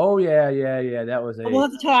 Oh yeah. That was we'll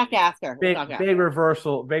have to talk after. Big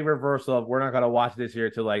reversal. Big reversal of we're not gonna watch this here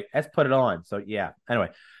till let's put it on. So yeah. Anyway.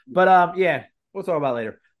 But we'll talk about it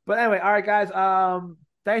later. But anyway, all right, guys.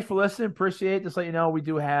 Thanks for listening. Appreciate it. Just let you know, we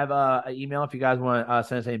do have an email if you guys want to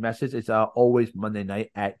send us any message. It's always Monday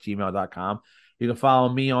night at gmail.com. You can follow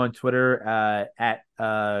me on Twitter at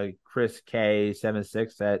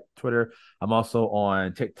ChrisK76 at Twitter. I'm also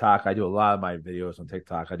on TikTok. I do a lot of my videos on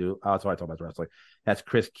TikTok. That's why I talk about wrestling. That's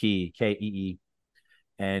Chris Key, Kee.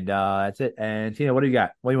 And that's it. And Tina, what do you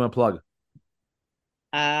got? What do you want to plug?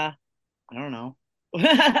 I don't know.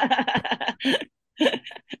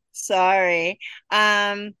 Sorry.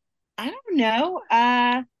 I don't know.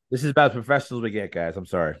 This is about as professional as we get, guys. I'm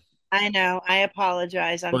sorry. I know. I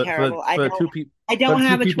apologize. I'm terrible. I don't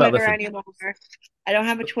have a Twitter anymore. I don't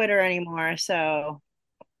have a Twitter anymore. So.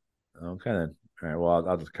 Okay then. All right. Well,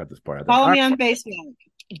 I'll just cut this part out. Follow me on Facebook.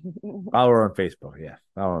 Follow her on Facebook. Yeah.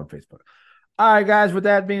 Follow her on Facebook. All right, guys. With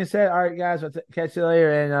that being said, all right, guys. I'll catch you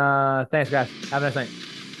later. And thanks, guys. Have a nice night.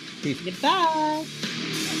 Peace. Goodbye.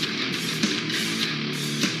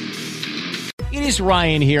 It is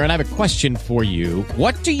Ryan here, and I have a question for you.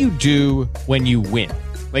 What do you do when you win?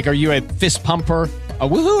 Like, are you a fist pumper, a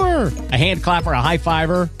woohooer, a hand clapper, a high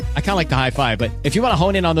fiver? I kind of like the high five, but if you want to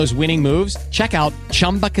hone in on those winning moves, check out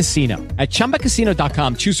Chumba Casino. At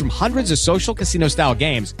ChumbaCasino.com, choose from hundreds of social casino-style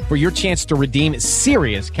games for your chance to redeem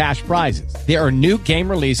serious cash prizes. There are new game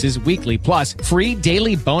releases weekly, plus free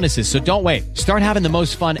daily bonuses, so don't wait. Start having the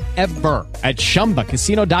most fun ever at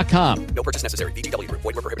ChumbaCasino.com. No purchase necessary. VGW. Void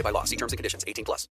where prohibited by law. See terms and conditions. 18+.